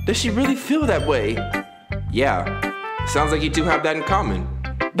 does she really feel that way? Yeah. Sounds like you two have that in common.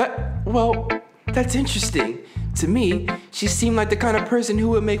 Well, that's interesting. To me, she seemed like the kind of person who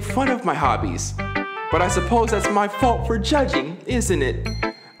would make fun of my hobbies. But I suppose that's my fault for judging, isn't it?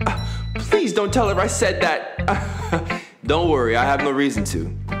 Please don't tell her I said that. Don't worry, I have no reason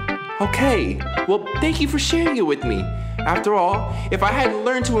to. Okay, well, thank you for sharing it with me. After all, if I hadn't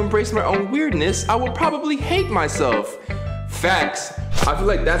learned to embrace my own weirdness, I would probably hate myself. Facts. I feel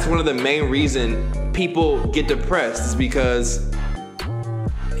like that's one of the main reasons people get depressed, is because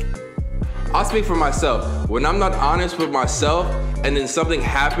I'll speak for myself. When I'm not honest with myself and then something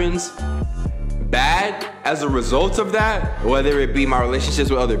happens bad as a result of that, whether it be my relationships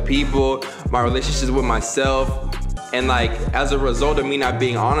with other people, my relationships with myself, and like as a result of me not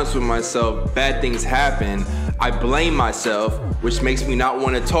being honest with myself, bad things happen, I blame myself, which makes me not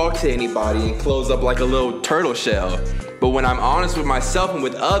want to talk to anybody and close up like a little turtle shell. But when I'm honest with myself and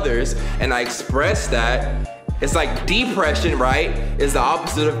with others and I express that, it's like depression, right? Is the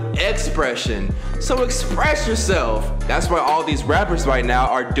opposite of expression. So express yourself. That's why all these rappers right now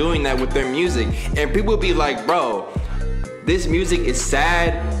are doing that with their music. And people be like, bro, this music is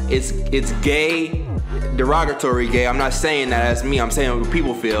sad, it's gay, derogatory gay. I'm not saying that as me, I'm saying what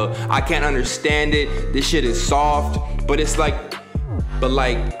people feel. I can't understand it, this shit is soft, but it's like,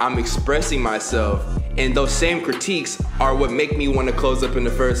 I'm expressing myself. And those same critiques are what make me want to close up in the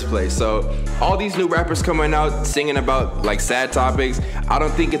first place. So all these new rappers coming out singing about like sad topics, I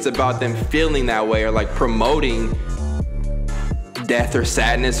don't think it's about them feeling that way or like promoting death or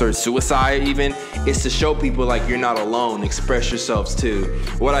sadness or suicide even. It's to show people like you're not alone, express yourselves too.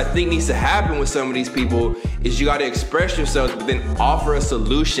 What I think needs to happen with some of these people is you gotta express yourselves but then offer a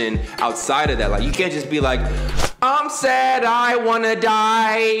solution outside of that. Like you can't just be like, I'm sad, I wanna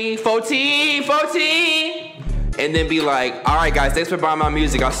die, 14, and then be like, all right guys, thanks for buying my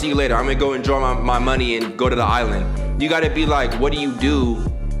music, I'll see you later, I'm gonna go enjoy my money and go to the island. You gotta be like, what do you do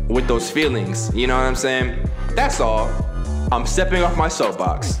with those feelings? You know what I'm saying? That's all. I'm stepping off my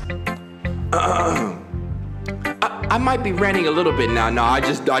soapbox. I might be ranting a little bit now. No, I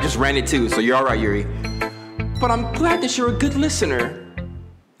just ranted too, so you're all right, Yuri. But I'm glad that you're a good listener.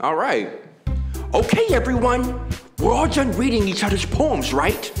 All right. Okay, everyone. We're all done reading each other's poems,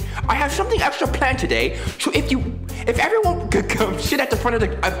 right? I have something extra planned today, so if everyone could come sit at the front of the,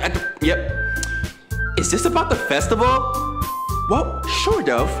 yep. Is this about the festival? Well, sort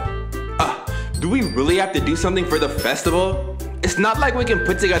of. Do we really have to do something for the festival? It's not like we can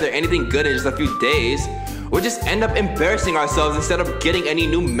put together anything good in just a few days. We'll just end up embarrassing ourselves instead of getting any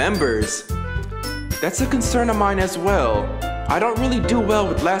new members. That's a concern of mine as well. I don't really do well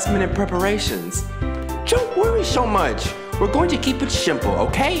with last-minute preparations. Don't worry so much. We're going to keep it simple,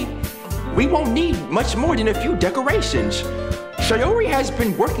 okay? We won't need much more than a few decorations. Sayori has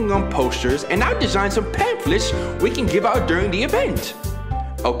been working on posters and I've designed some pamphlets we can give out during the event.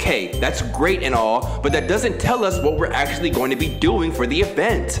 Okay, that's great and all, but that doesn't tell us what we're actually going to be doing for the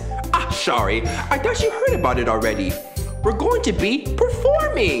event. Sorry, I thought you heard about it already. We're going to be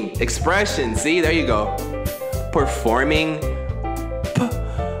performing. Expression, see, there you go. Performing.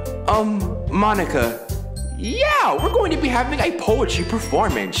 Monica. Yeah, we're going to be having a poetry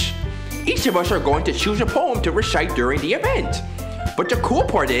performance. Each of us are going to choose a poem to recite during the event. But the cool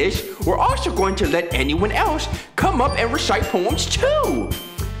part is, we're also going to let anyone else come up and recite poems too.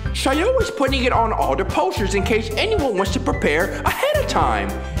 Shayo is putting it on all the posters in case anyone wants to prepare ahead of time.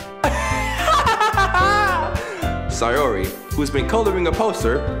 Sayori, who's been coloring a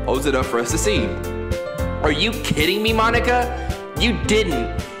poster, holds it up for us to see. Are you kidding me, Monica? You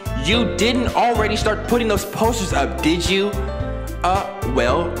didn't already start putting those posters up, did you?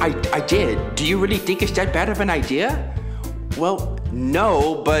 Well, I did. Do you really think it's that bad of an idea? Well,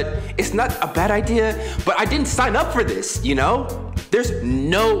 no, but it's not a bad idea, but I didn't sign up for this, you know? There's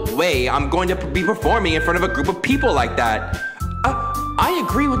no way I'm going to be performing in front of a group of people like that. I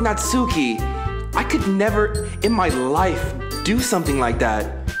agree with Natsuki. I could never in my life do something like that.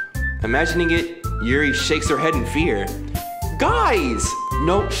 Imagining it, Yuri shakes her head in fear. Guys!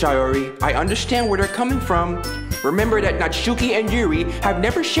 No, Sayori, I understand where they're coming from. Remember that Natsuki and Yuri have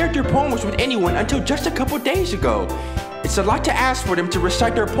never shared their poems with anyone until just a couple days ago. It's a lot to ask for them to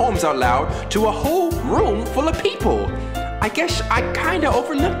recite their poems out loud to a whole room full of people. I guess I kinda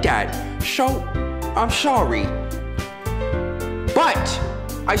overlooked that, so I'm sorry. But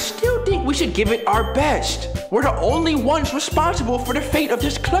I still think we should give it our best. We're the only ones responsible for the fate of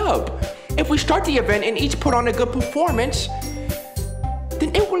this club. If we start the event and each put on a good performance,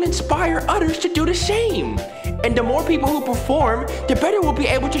 then it will inspire others to do the same. And the more people who perform, the better we'll be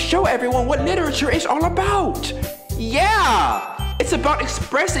able to show everyone what literature is all about. Yeah! It's about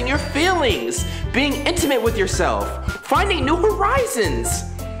expressing your feelings, being intimate with yourself, finding new horizons,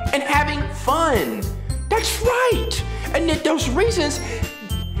 and having fun. That's right! And it's those reasons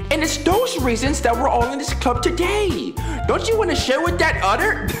that we're all in this club today. Don't you want to share with that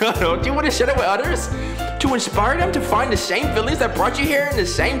other? Don't you want to share it with others? To inspire them to find the same feelings that brought you here in the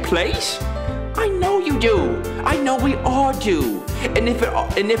same place? I know you do. I know we all do. And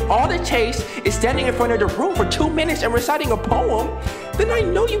if all it takes is standing in front of the room for 2 minutes and reciting a poem, then I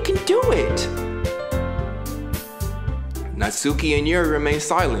know you can do it. Natsuki and Yuri remain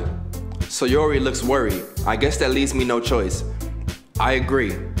silent. Sayori looks worried. I guess that leaves me no choice. I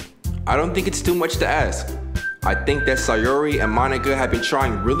agree. I don't think it's too much to ask. I think that Sayori and Monica have been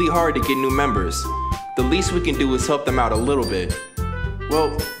trying really hard to get new members. The least we can do is help them out a little bit.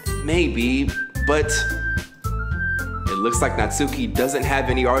 Well, maybe, but it looks like Natsuki doesn't have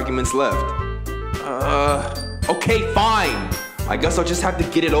any arguments left. Okay, fine. I guess I'll just have to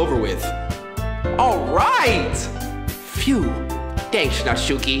get it over with. All right. Phew. Thanks,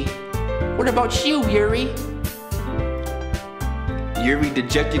 Natsuki. What about you, Yuri? Yuri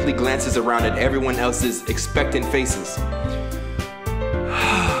dejectedly glances around at everyone else's expectant faces.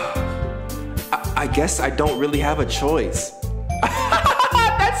 I guess I don't really have a choice.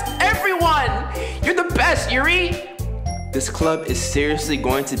 That's everyone! You're the best, Yuri! This club is seriously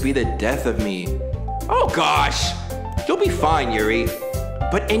going to be the death of me. Oh gosh! You'll be fine, Yuri.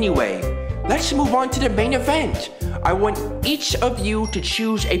 But anyway, let's move on to the main event. I want each of you to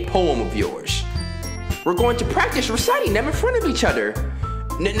choose a poem of yours. We're going to practice reciting them in front of each other.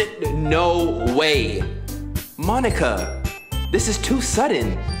 No way. Monica, this is too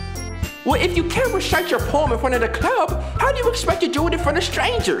sudden. Well, if you can't recite your poem in front of the club, how do you expect to do it in front of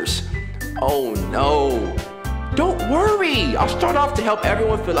strangers? Oh no. Don't worry. I'll start off to help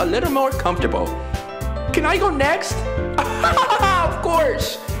everyone feel a little more comfortable. Can I go next? Of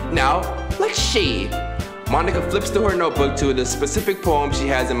course. Now, let's see. Monica flips through her notebook to the specific poem she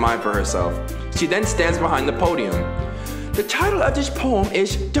has in mind for herself. She then stands behind the podium. The title of this poem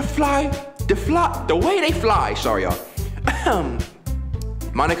is The Way They Fly, sorry y'all.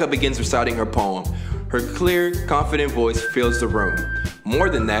 Monica begins reciting her poem. Her clear, confident voice fills the room. More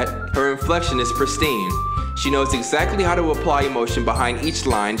than that, her inflection is pristine. She knows exactly how to apply emotion behind each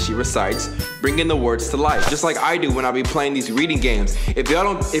line she recites, bringing the words to life, just like I do when I be playing these reading games. If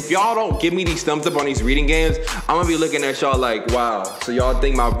y'all don't give me these thumbs up on these reading games, I'm gonna be looking at y'all like, wow, so y'all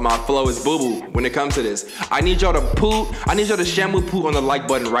think my flow is boo-boo when it comes to this. I need y'all to shamu poo on the like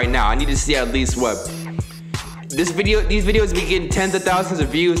button right now. I need to see at least what? These videos be getting tens of thousands of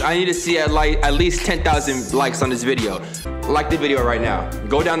views. I need to see at least 10,000 likes on this video. Like the video right now.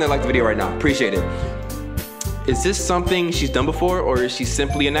 Go down there, like the video right now. Appreciate it. Is this something she's done before, or is she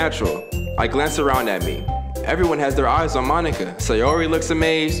simply a natural? I glance around at me. Everyone has their eyes on Monica. Sayori looks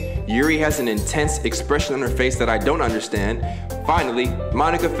amazed. Yuri has an intense expression on her face that I don't understand. Finally,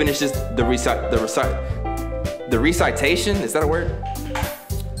 Monica finishes the recitation. Is that a word?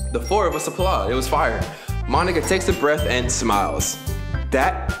 The four of us applaud. It was fire. Monica takes a breath and smiles.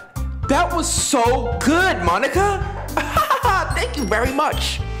 That was so good, Monica. Thank you very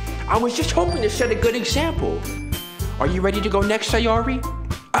much. I was just hoping to set a good example. Are you ready to go next, Sayori?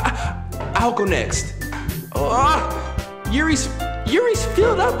 I'll go next. Yuri's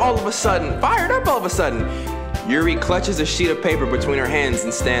filled up all of a sudden, fired up all of a sudden. Yuri clutches a sheet of paper between her hands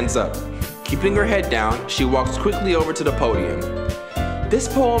and stands up. Keeping her head down, she walks quickly over to the podium. This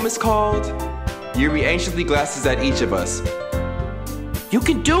poem is called... Yuri anxiously glances at each of us. You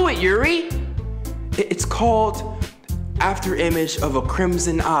can do it, Yuri! It's called After Image of a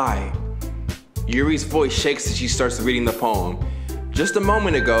Crimson Eye. Yuri's voice shakes as she starts reading the poem. Just a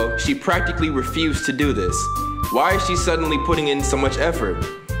moment ago, she practically refused to do this. Why is she suddenly putting in so much effort?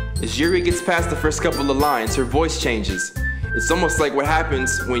 As Yuri gets past the first couple of lines, her voice changes. It's almost like what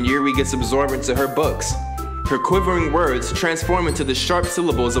happens when Yuri gets absorbed into her books. Her quivering words transform into the sharp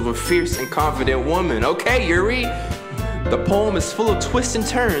syllables of a fierce and confident woman. Okay, Yuri! The poem is full of twists and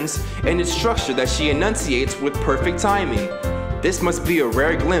turns and its structure that she enunciates with perfect timing. This must be a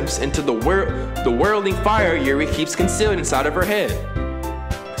rare glimpse into the whirling fire Yuri keeps concealed inside of her head.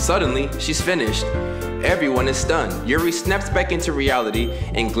 Suddenly, she's finished. Everyone is stunned. Yuri snaps back into reality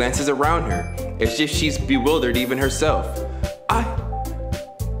and glances around her, as if she's bewildered even herself.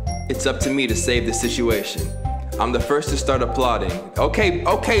 It's up to me to save the situation. I'm the first to start applauding. Okay,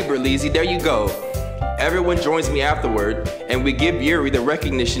 Berlizzi, there you go. Everyone joins me afterward, and we give Yuri the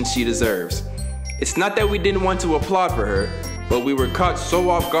recognition she deserves. It's not that we didn't want to applaud for her, but we were caught so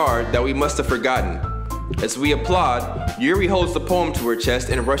off guard that we must have forgotten. As we applaud, Yuri holds the poem to her chest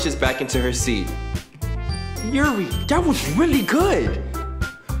and rushes back into her seat. Yuri, that was really good.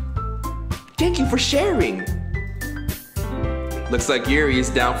 Thank you for sharing. Looks like Yuri is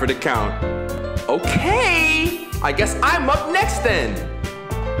down for the count. Okay, I guess I'm up next then.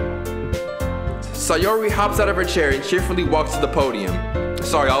 Sayori hops out of her chair and cheerfully walks to the podium.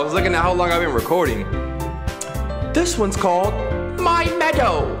 Sorry, I was looking at how long I've been recording. This one's called My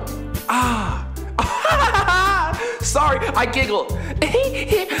Meadow. Sorry, I giggled.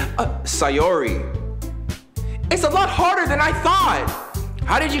 Sayori, it's a lot harder than I thought.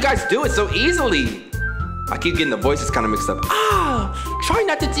 How did you guys do it so easily? I keep getting the voices kind of mixed up. Try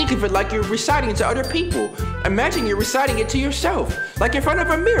not to think of it like you're reciting it to other people. Imagine you're reciting it to yourself, like in front of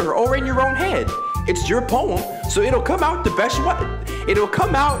a mirror or in your own head. It's your poem, so it'll come out the best It'll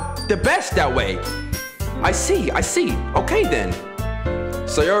come out the best that way. I see. Okay then.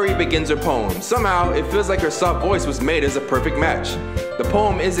 Sayori begins her poem. Somehow, it feels like her soft voice was made as a perfect match. The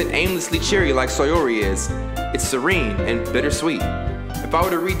poem isn't aimlessly cheery like Sayori is. It's serene and bittersweet. If I were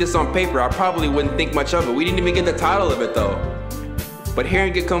to read this on paper, I probably wouldn't think much of it. We didn't even get the title of it though. But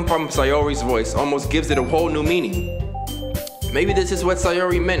hearing it come from Sayori's voice almost gives it a whole new meaning. Maybe this is what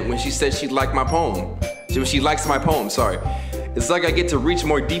Sayori meant when she said she liked my poem. She likes my poem, sorry. It's like I get to reach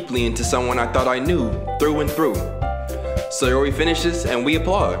more deeply into someone I thought I knew, through and through. Sayori finishes and we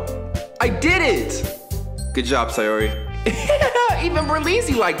applaud. I did it! Good job, Sayori. Even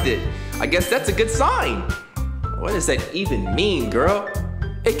Berlizzi liked it. I guess that's a good sign. What does that even mean, girl?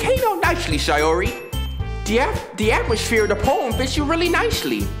 It came out nicely, Sayori. The atmosphere of the poem fits you really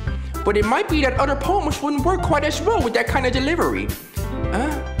nicely. But it might be that other poems wouldn't work quite as well with that kind of delivery.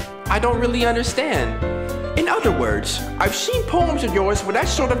 I don't really understand. In other words, I've seen poems of yours where that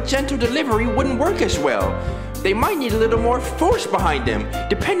sort of gentle delivery wouldn't work as well. They might need a little more force behind them,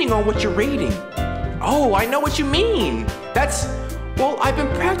 depending on what you're reading. Oh, I know what you mean. Well, I've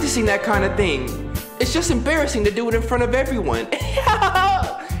been practicing that kind of thing. It's just embarrassing to do it in front of everyone.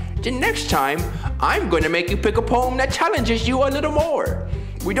 The next time, I'm going to make you pick a poem that challenges you a little more.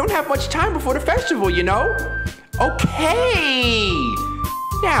 We don't have much time before the festival, you know? Okay!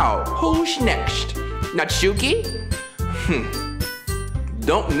 Now, who's next? Natsuki?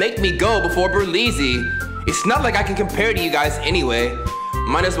 Don't make me go before Berlizzi. It's not like I can compare to you guys anyway.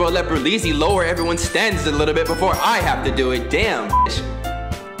 Might as well let Berlizzi lower everyone's standards a little bit before I have to do it. Damn.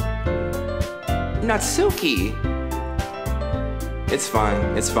 Natsuki. It's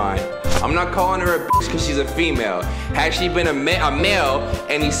fine. I'm not calling her a bitch because she's a female. Had she been a male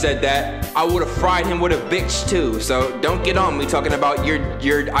and he said that, I would have fried him with a bitch too. So don't get on me talking about you're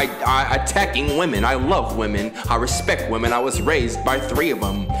attacking women. I love women. I respect women. I was raised by 3 of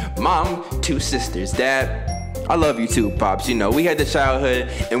them. Mom, 2 sisters. Dad, I love you too, Pops. You know, we had the childhood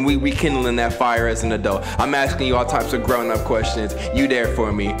and we rekindling that fire as an adult. I'm asking you all types of grown-up questions. You there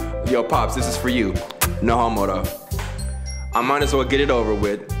for me. Yo, Pops, this is for you. No homo though. I might as well get it over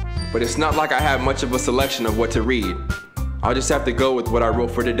with, but it's not like I have much of a selection of what to read. I'll just have to go with what I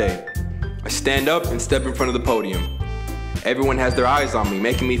wrote for today. I stand up and step in front of the podium. Everyone has their eyes on me,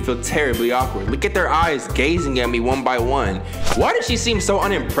 making me feel terribly awkward. Look at their eyes gazing at me one by one. Why does she seem so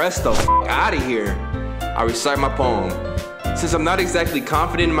unimpressed though? F out of here. I recite my poem. Since I'm not exactly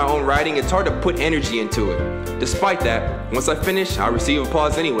confident in my own writing, it's hard to put energy into it. Despite that, once I finish, I receive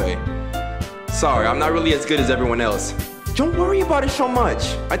applause anyway. Sorry, I'm not really as good as everyone else. Don't worry about it so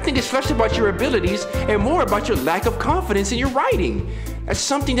much. I think it's less about your abilities and more about your lack of confidence in your writing. That's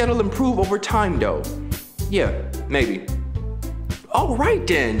something that'll improve over time though. Yeah, maybe. All right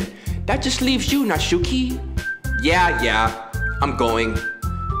then. That just leaves you, Natsuki. Yeah, I'm going.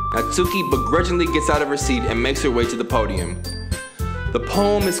 Natsuki begrudgingly gets out of her seat and makes her way to the podium. The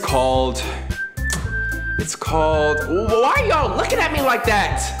poem is called... Why are y'all looking at me like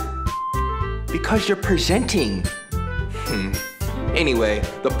that? Because you're presenting. Anyway,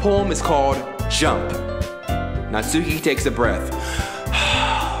 the poem is called Jump. Natsuki takes a breath.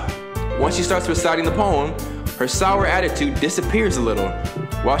 Once she starts reciting the poem, her sour attitude disappears a little.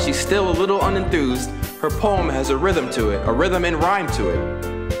 While she's still a little unenthused, her poem has a rhythm to it, a rhythm and rhyme to it.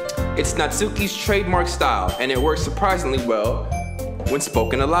 It's Natsuki's trademark style, and it works surprisingly well when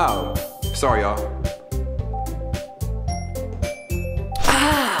spoken aloud. Sorry, y'all.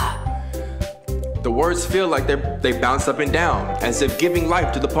 The words feel like they bounce up and down, as if giving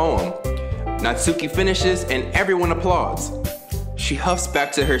life to the poem. Natsuki finishes and everyone applauds. She huffs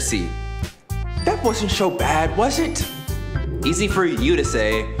back to her seat. That wasn't so bad, was it? Easy for you to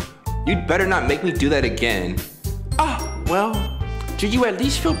say. You'd better not make me do that again. Well, do you at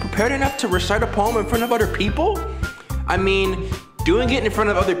least feel prepared enough to recite a poem in front of other people? I mean, doing it in front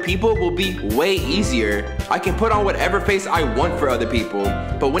of other people will be way easier. I can put on whatever face I want for other people,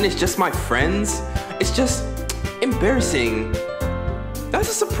 but when it's just my friends, it's just embarrassing. That's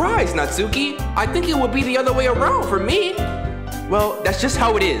a surprise, Natsuki. I think it would be the other way around for me. Well, that's just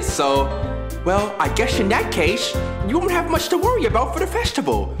how it is, so... Well, I guess in that case, you won't have much to worry about for the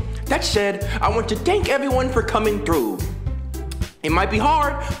festival. That said, I want to thank everyone for coming through. It might be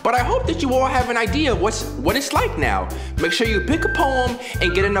hard, but I hope that you all have an idea of what it's like now. Make sure you pick a poem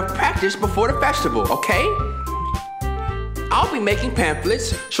and get enough practice before the festival, okay? I'll be making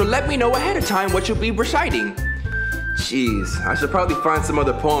pamphlets, so let me know ahead of time what you'll be reciting. Jeez, I should probably find some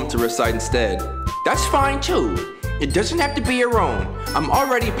other poem to recite instead. That's fine too. It doesn't have to be your own. I'm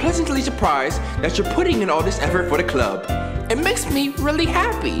already pleasantly surprised that you're putting in all this effort for the club. It makes me really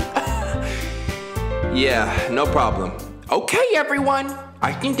happy. Yeah, no problem. Okay, everyone.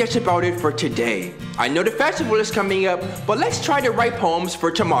 I think that's about it for today. I know the festival is coming up, but let's try to write poems for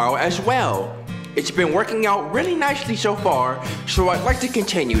tomorrow as well. It's been working out really nicely so far, so I'd like to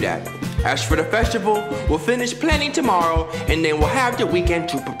continue that. As for the festival, we'll finish planning tomorrow, and then we'll have the weekend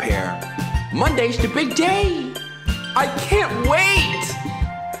to prepare. Monday's the big day. I can't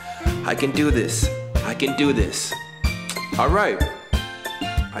wait! I can do this. I can do this. All right.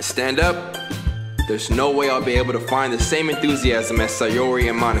 I stand up. There's no way I'll be able to find the same enthusiasm as Sayori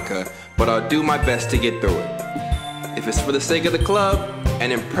and Monica, but I'll do my best to get through it. If it's for the sake of the club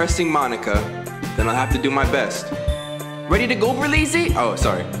and impressing Monica, then I'll have to do my best. Ready to go, Berlizzi? Oh,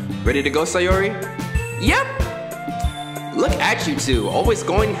 sorry. Ready to go, Sayori? Yep! Look at you two, always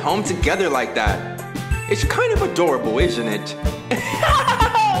going home together like that. It's kind of adorable, isn't it?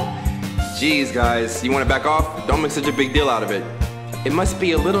 Jeez, guys, you want to back off? Don't make such a big deal out of it. It must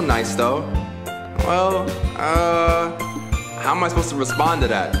be a little nice, though. Well, how am I supposed to respond to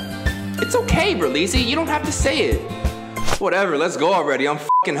that? It's okay, Berlizzi, you don't have to say it. Whatever, let's go already. I'm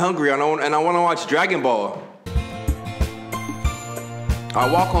f***ing hungry and I want to watch Dragon Ball. I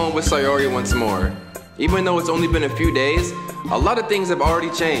walk home with Sayori once more. Even though it's only been a few days, a lot of things have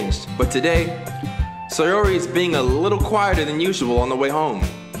already changed. But today, Sayori is being a little quieter than usual on the way home.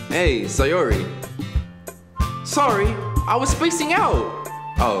 Hey, Sayori. Sorry, I was spacing out.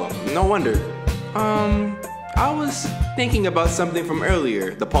 Oh, no wonder. I was thinking about something from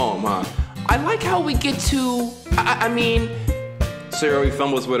earlier, the poem, huh? I like how we get to, I mean, Sayori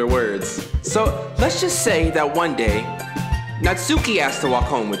fumbles with her words. So, let's just say that one day, Natsuki asked to walk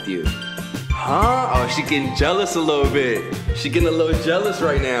home with you. Huh? Oh, she's getting jealous a little bit. She's getting a little jealous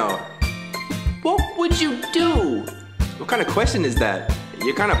right now. What would you do? What kind of question is that?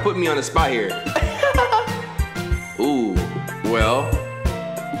 You're kind of putting me on the spot here. Ooh, well,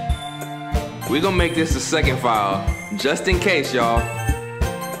 we're gonna make this a second file, just in case, y'all.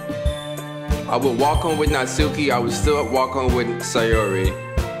 I would walk home with Natsuki, I would still walk home with Sayori.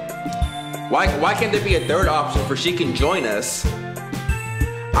 Why can't there be a third option for she can join us?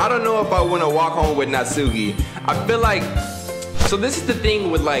 I don't know if I want to walk home with Natsuki. I feel like, so this is the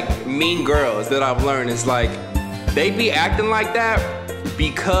thing with like mean girls that I've learned. It's like, they be acting like that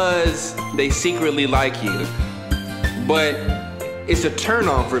because they secretly like you. But it's a turn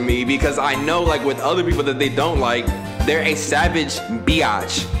on for me because I know like with other people that they don't like, they're a savage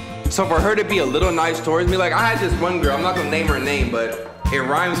biatch. So for her to be a little nice towards me, like I had this one girl, I'm not gonna name her name, but it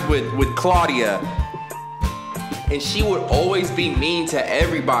rhymes with Claudia. And she would always be mean to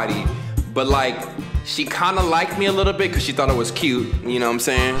everybody, but like, she kinda liked me a little bit because she thought I was cute, you know what I'm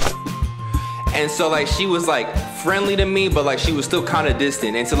saying? And so like, she was like friendly to me, but like she was still kinda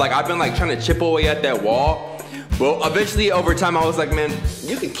distant. And so like, I've been like trying to chip away at that wall. Well, eventually over time, I was like, man,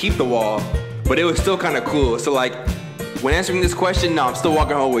 you can keep the wall, but it was still kinda cool. So like, when answering this question, no, I'm still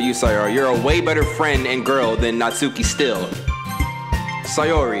walking home with you, Sayori. You're a way better friend and girl than Natsuki still.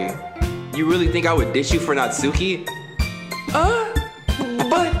 Sayori, you really think I would ditch you for Natsuki?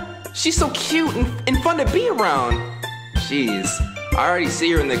 But she's so cute and fun to be around. Jeez, I already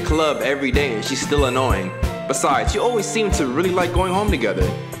see her in the club every day and she's still annoying. Besides, you always seem to really like going home together.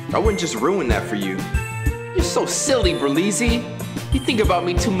 I wouldn't just ruin that for you. You're so silly, Berlizzi. You think about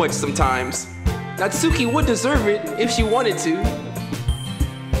me too much sometimes. Natsuki would deserve it if she wanted to.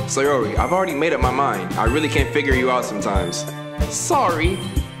 Sayori, I've already made up my mind. I really can't figure you out sometimes. Sorry.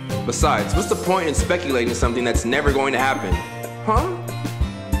 Besides, what's the point in speculating something that's never going to happen? Huh?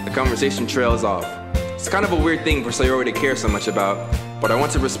 The conversation trails off. It's kind of a weird thing for Sayori to care so much about, but I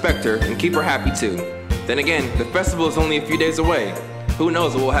want to respect her and keep her happy too. Then again, the festival is only a few days away. Who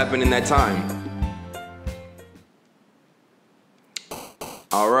knows what will happen in that time?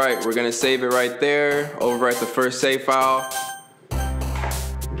 Alright, we're gonna save it right there. Overwrite the first save file. I'm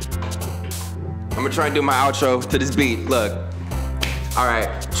gonna try and do my outro to this beat. Look. Alright,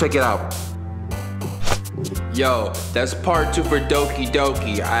 check it out. Yo, that's part 2 for Doki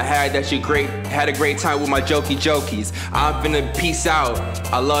Doki. I had a great time with my jokey jokies. I'm finna peace out.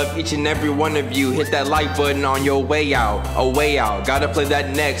 I love each and every one of you. Hit that like button on your way out. A way out. Gotta play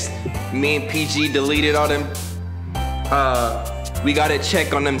that next. Me and PG deleted all them. We gotta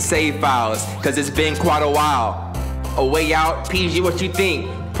check on them save files, cause it's been quite a while. A way out, PG, what you think?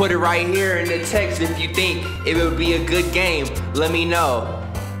 Put it right here in the text if you think it would be a good game. Let me know.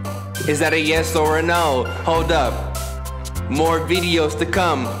 Is that a yes or a no? Hold up. More videos to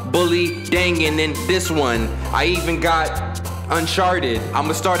come. Bully, dangin', and this one. I even got Uncharted.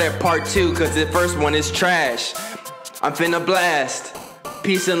 I'ma start at part 2 cause the first one is trash. I'm finna blast.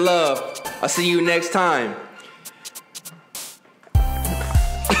 Peace and love. I'll see you next time.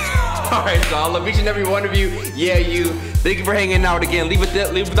 Alright, so I love each and every one of you. Yeah, you. Thank you for hanging out again. Leave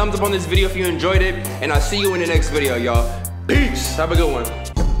a thumbs up on this video if you enjoyed it. And I'll see you in the next video, y'all. Peace. Have a good one.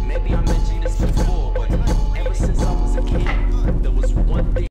 Maybe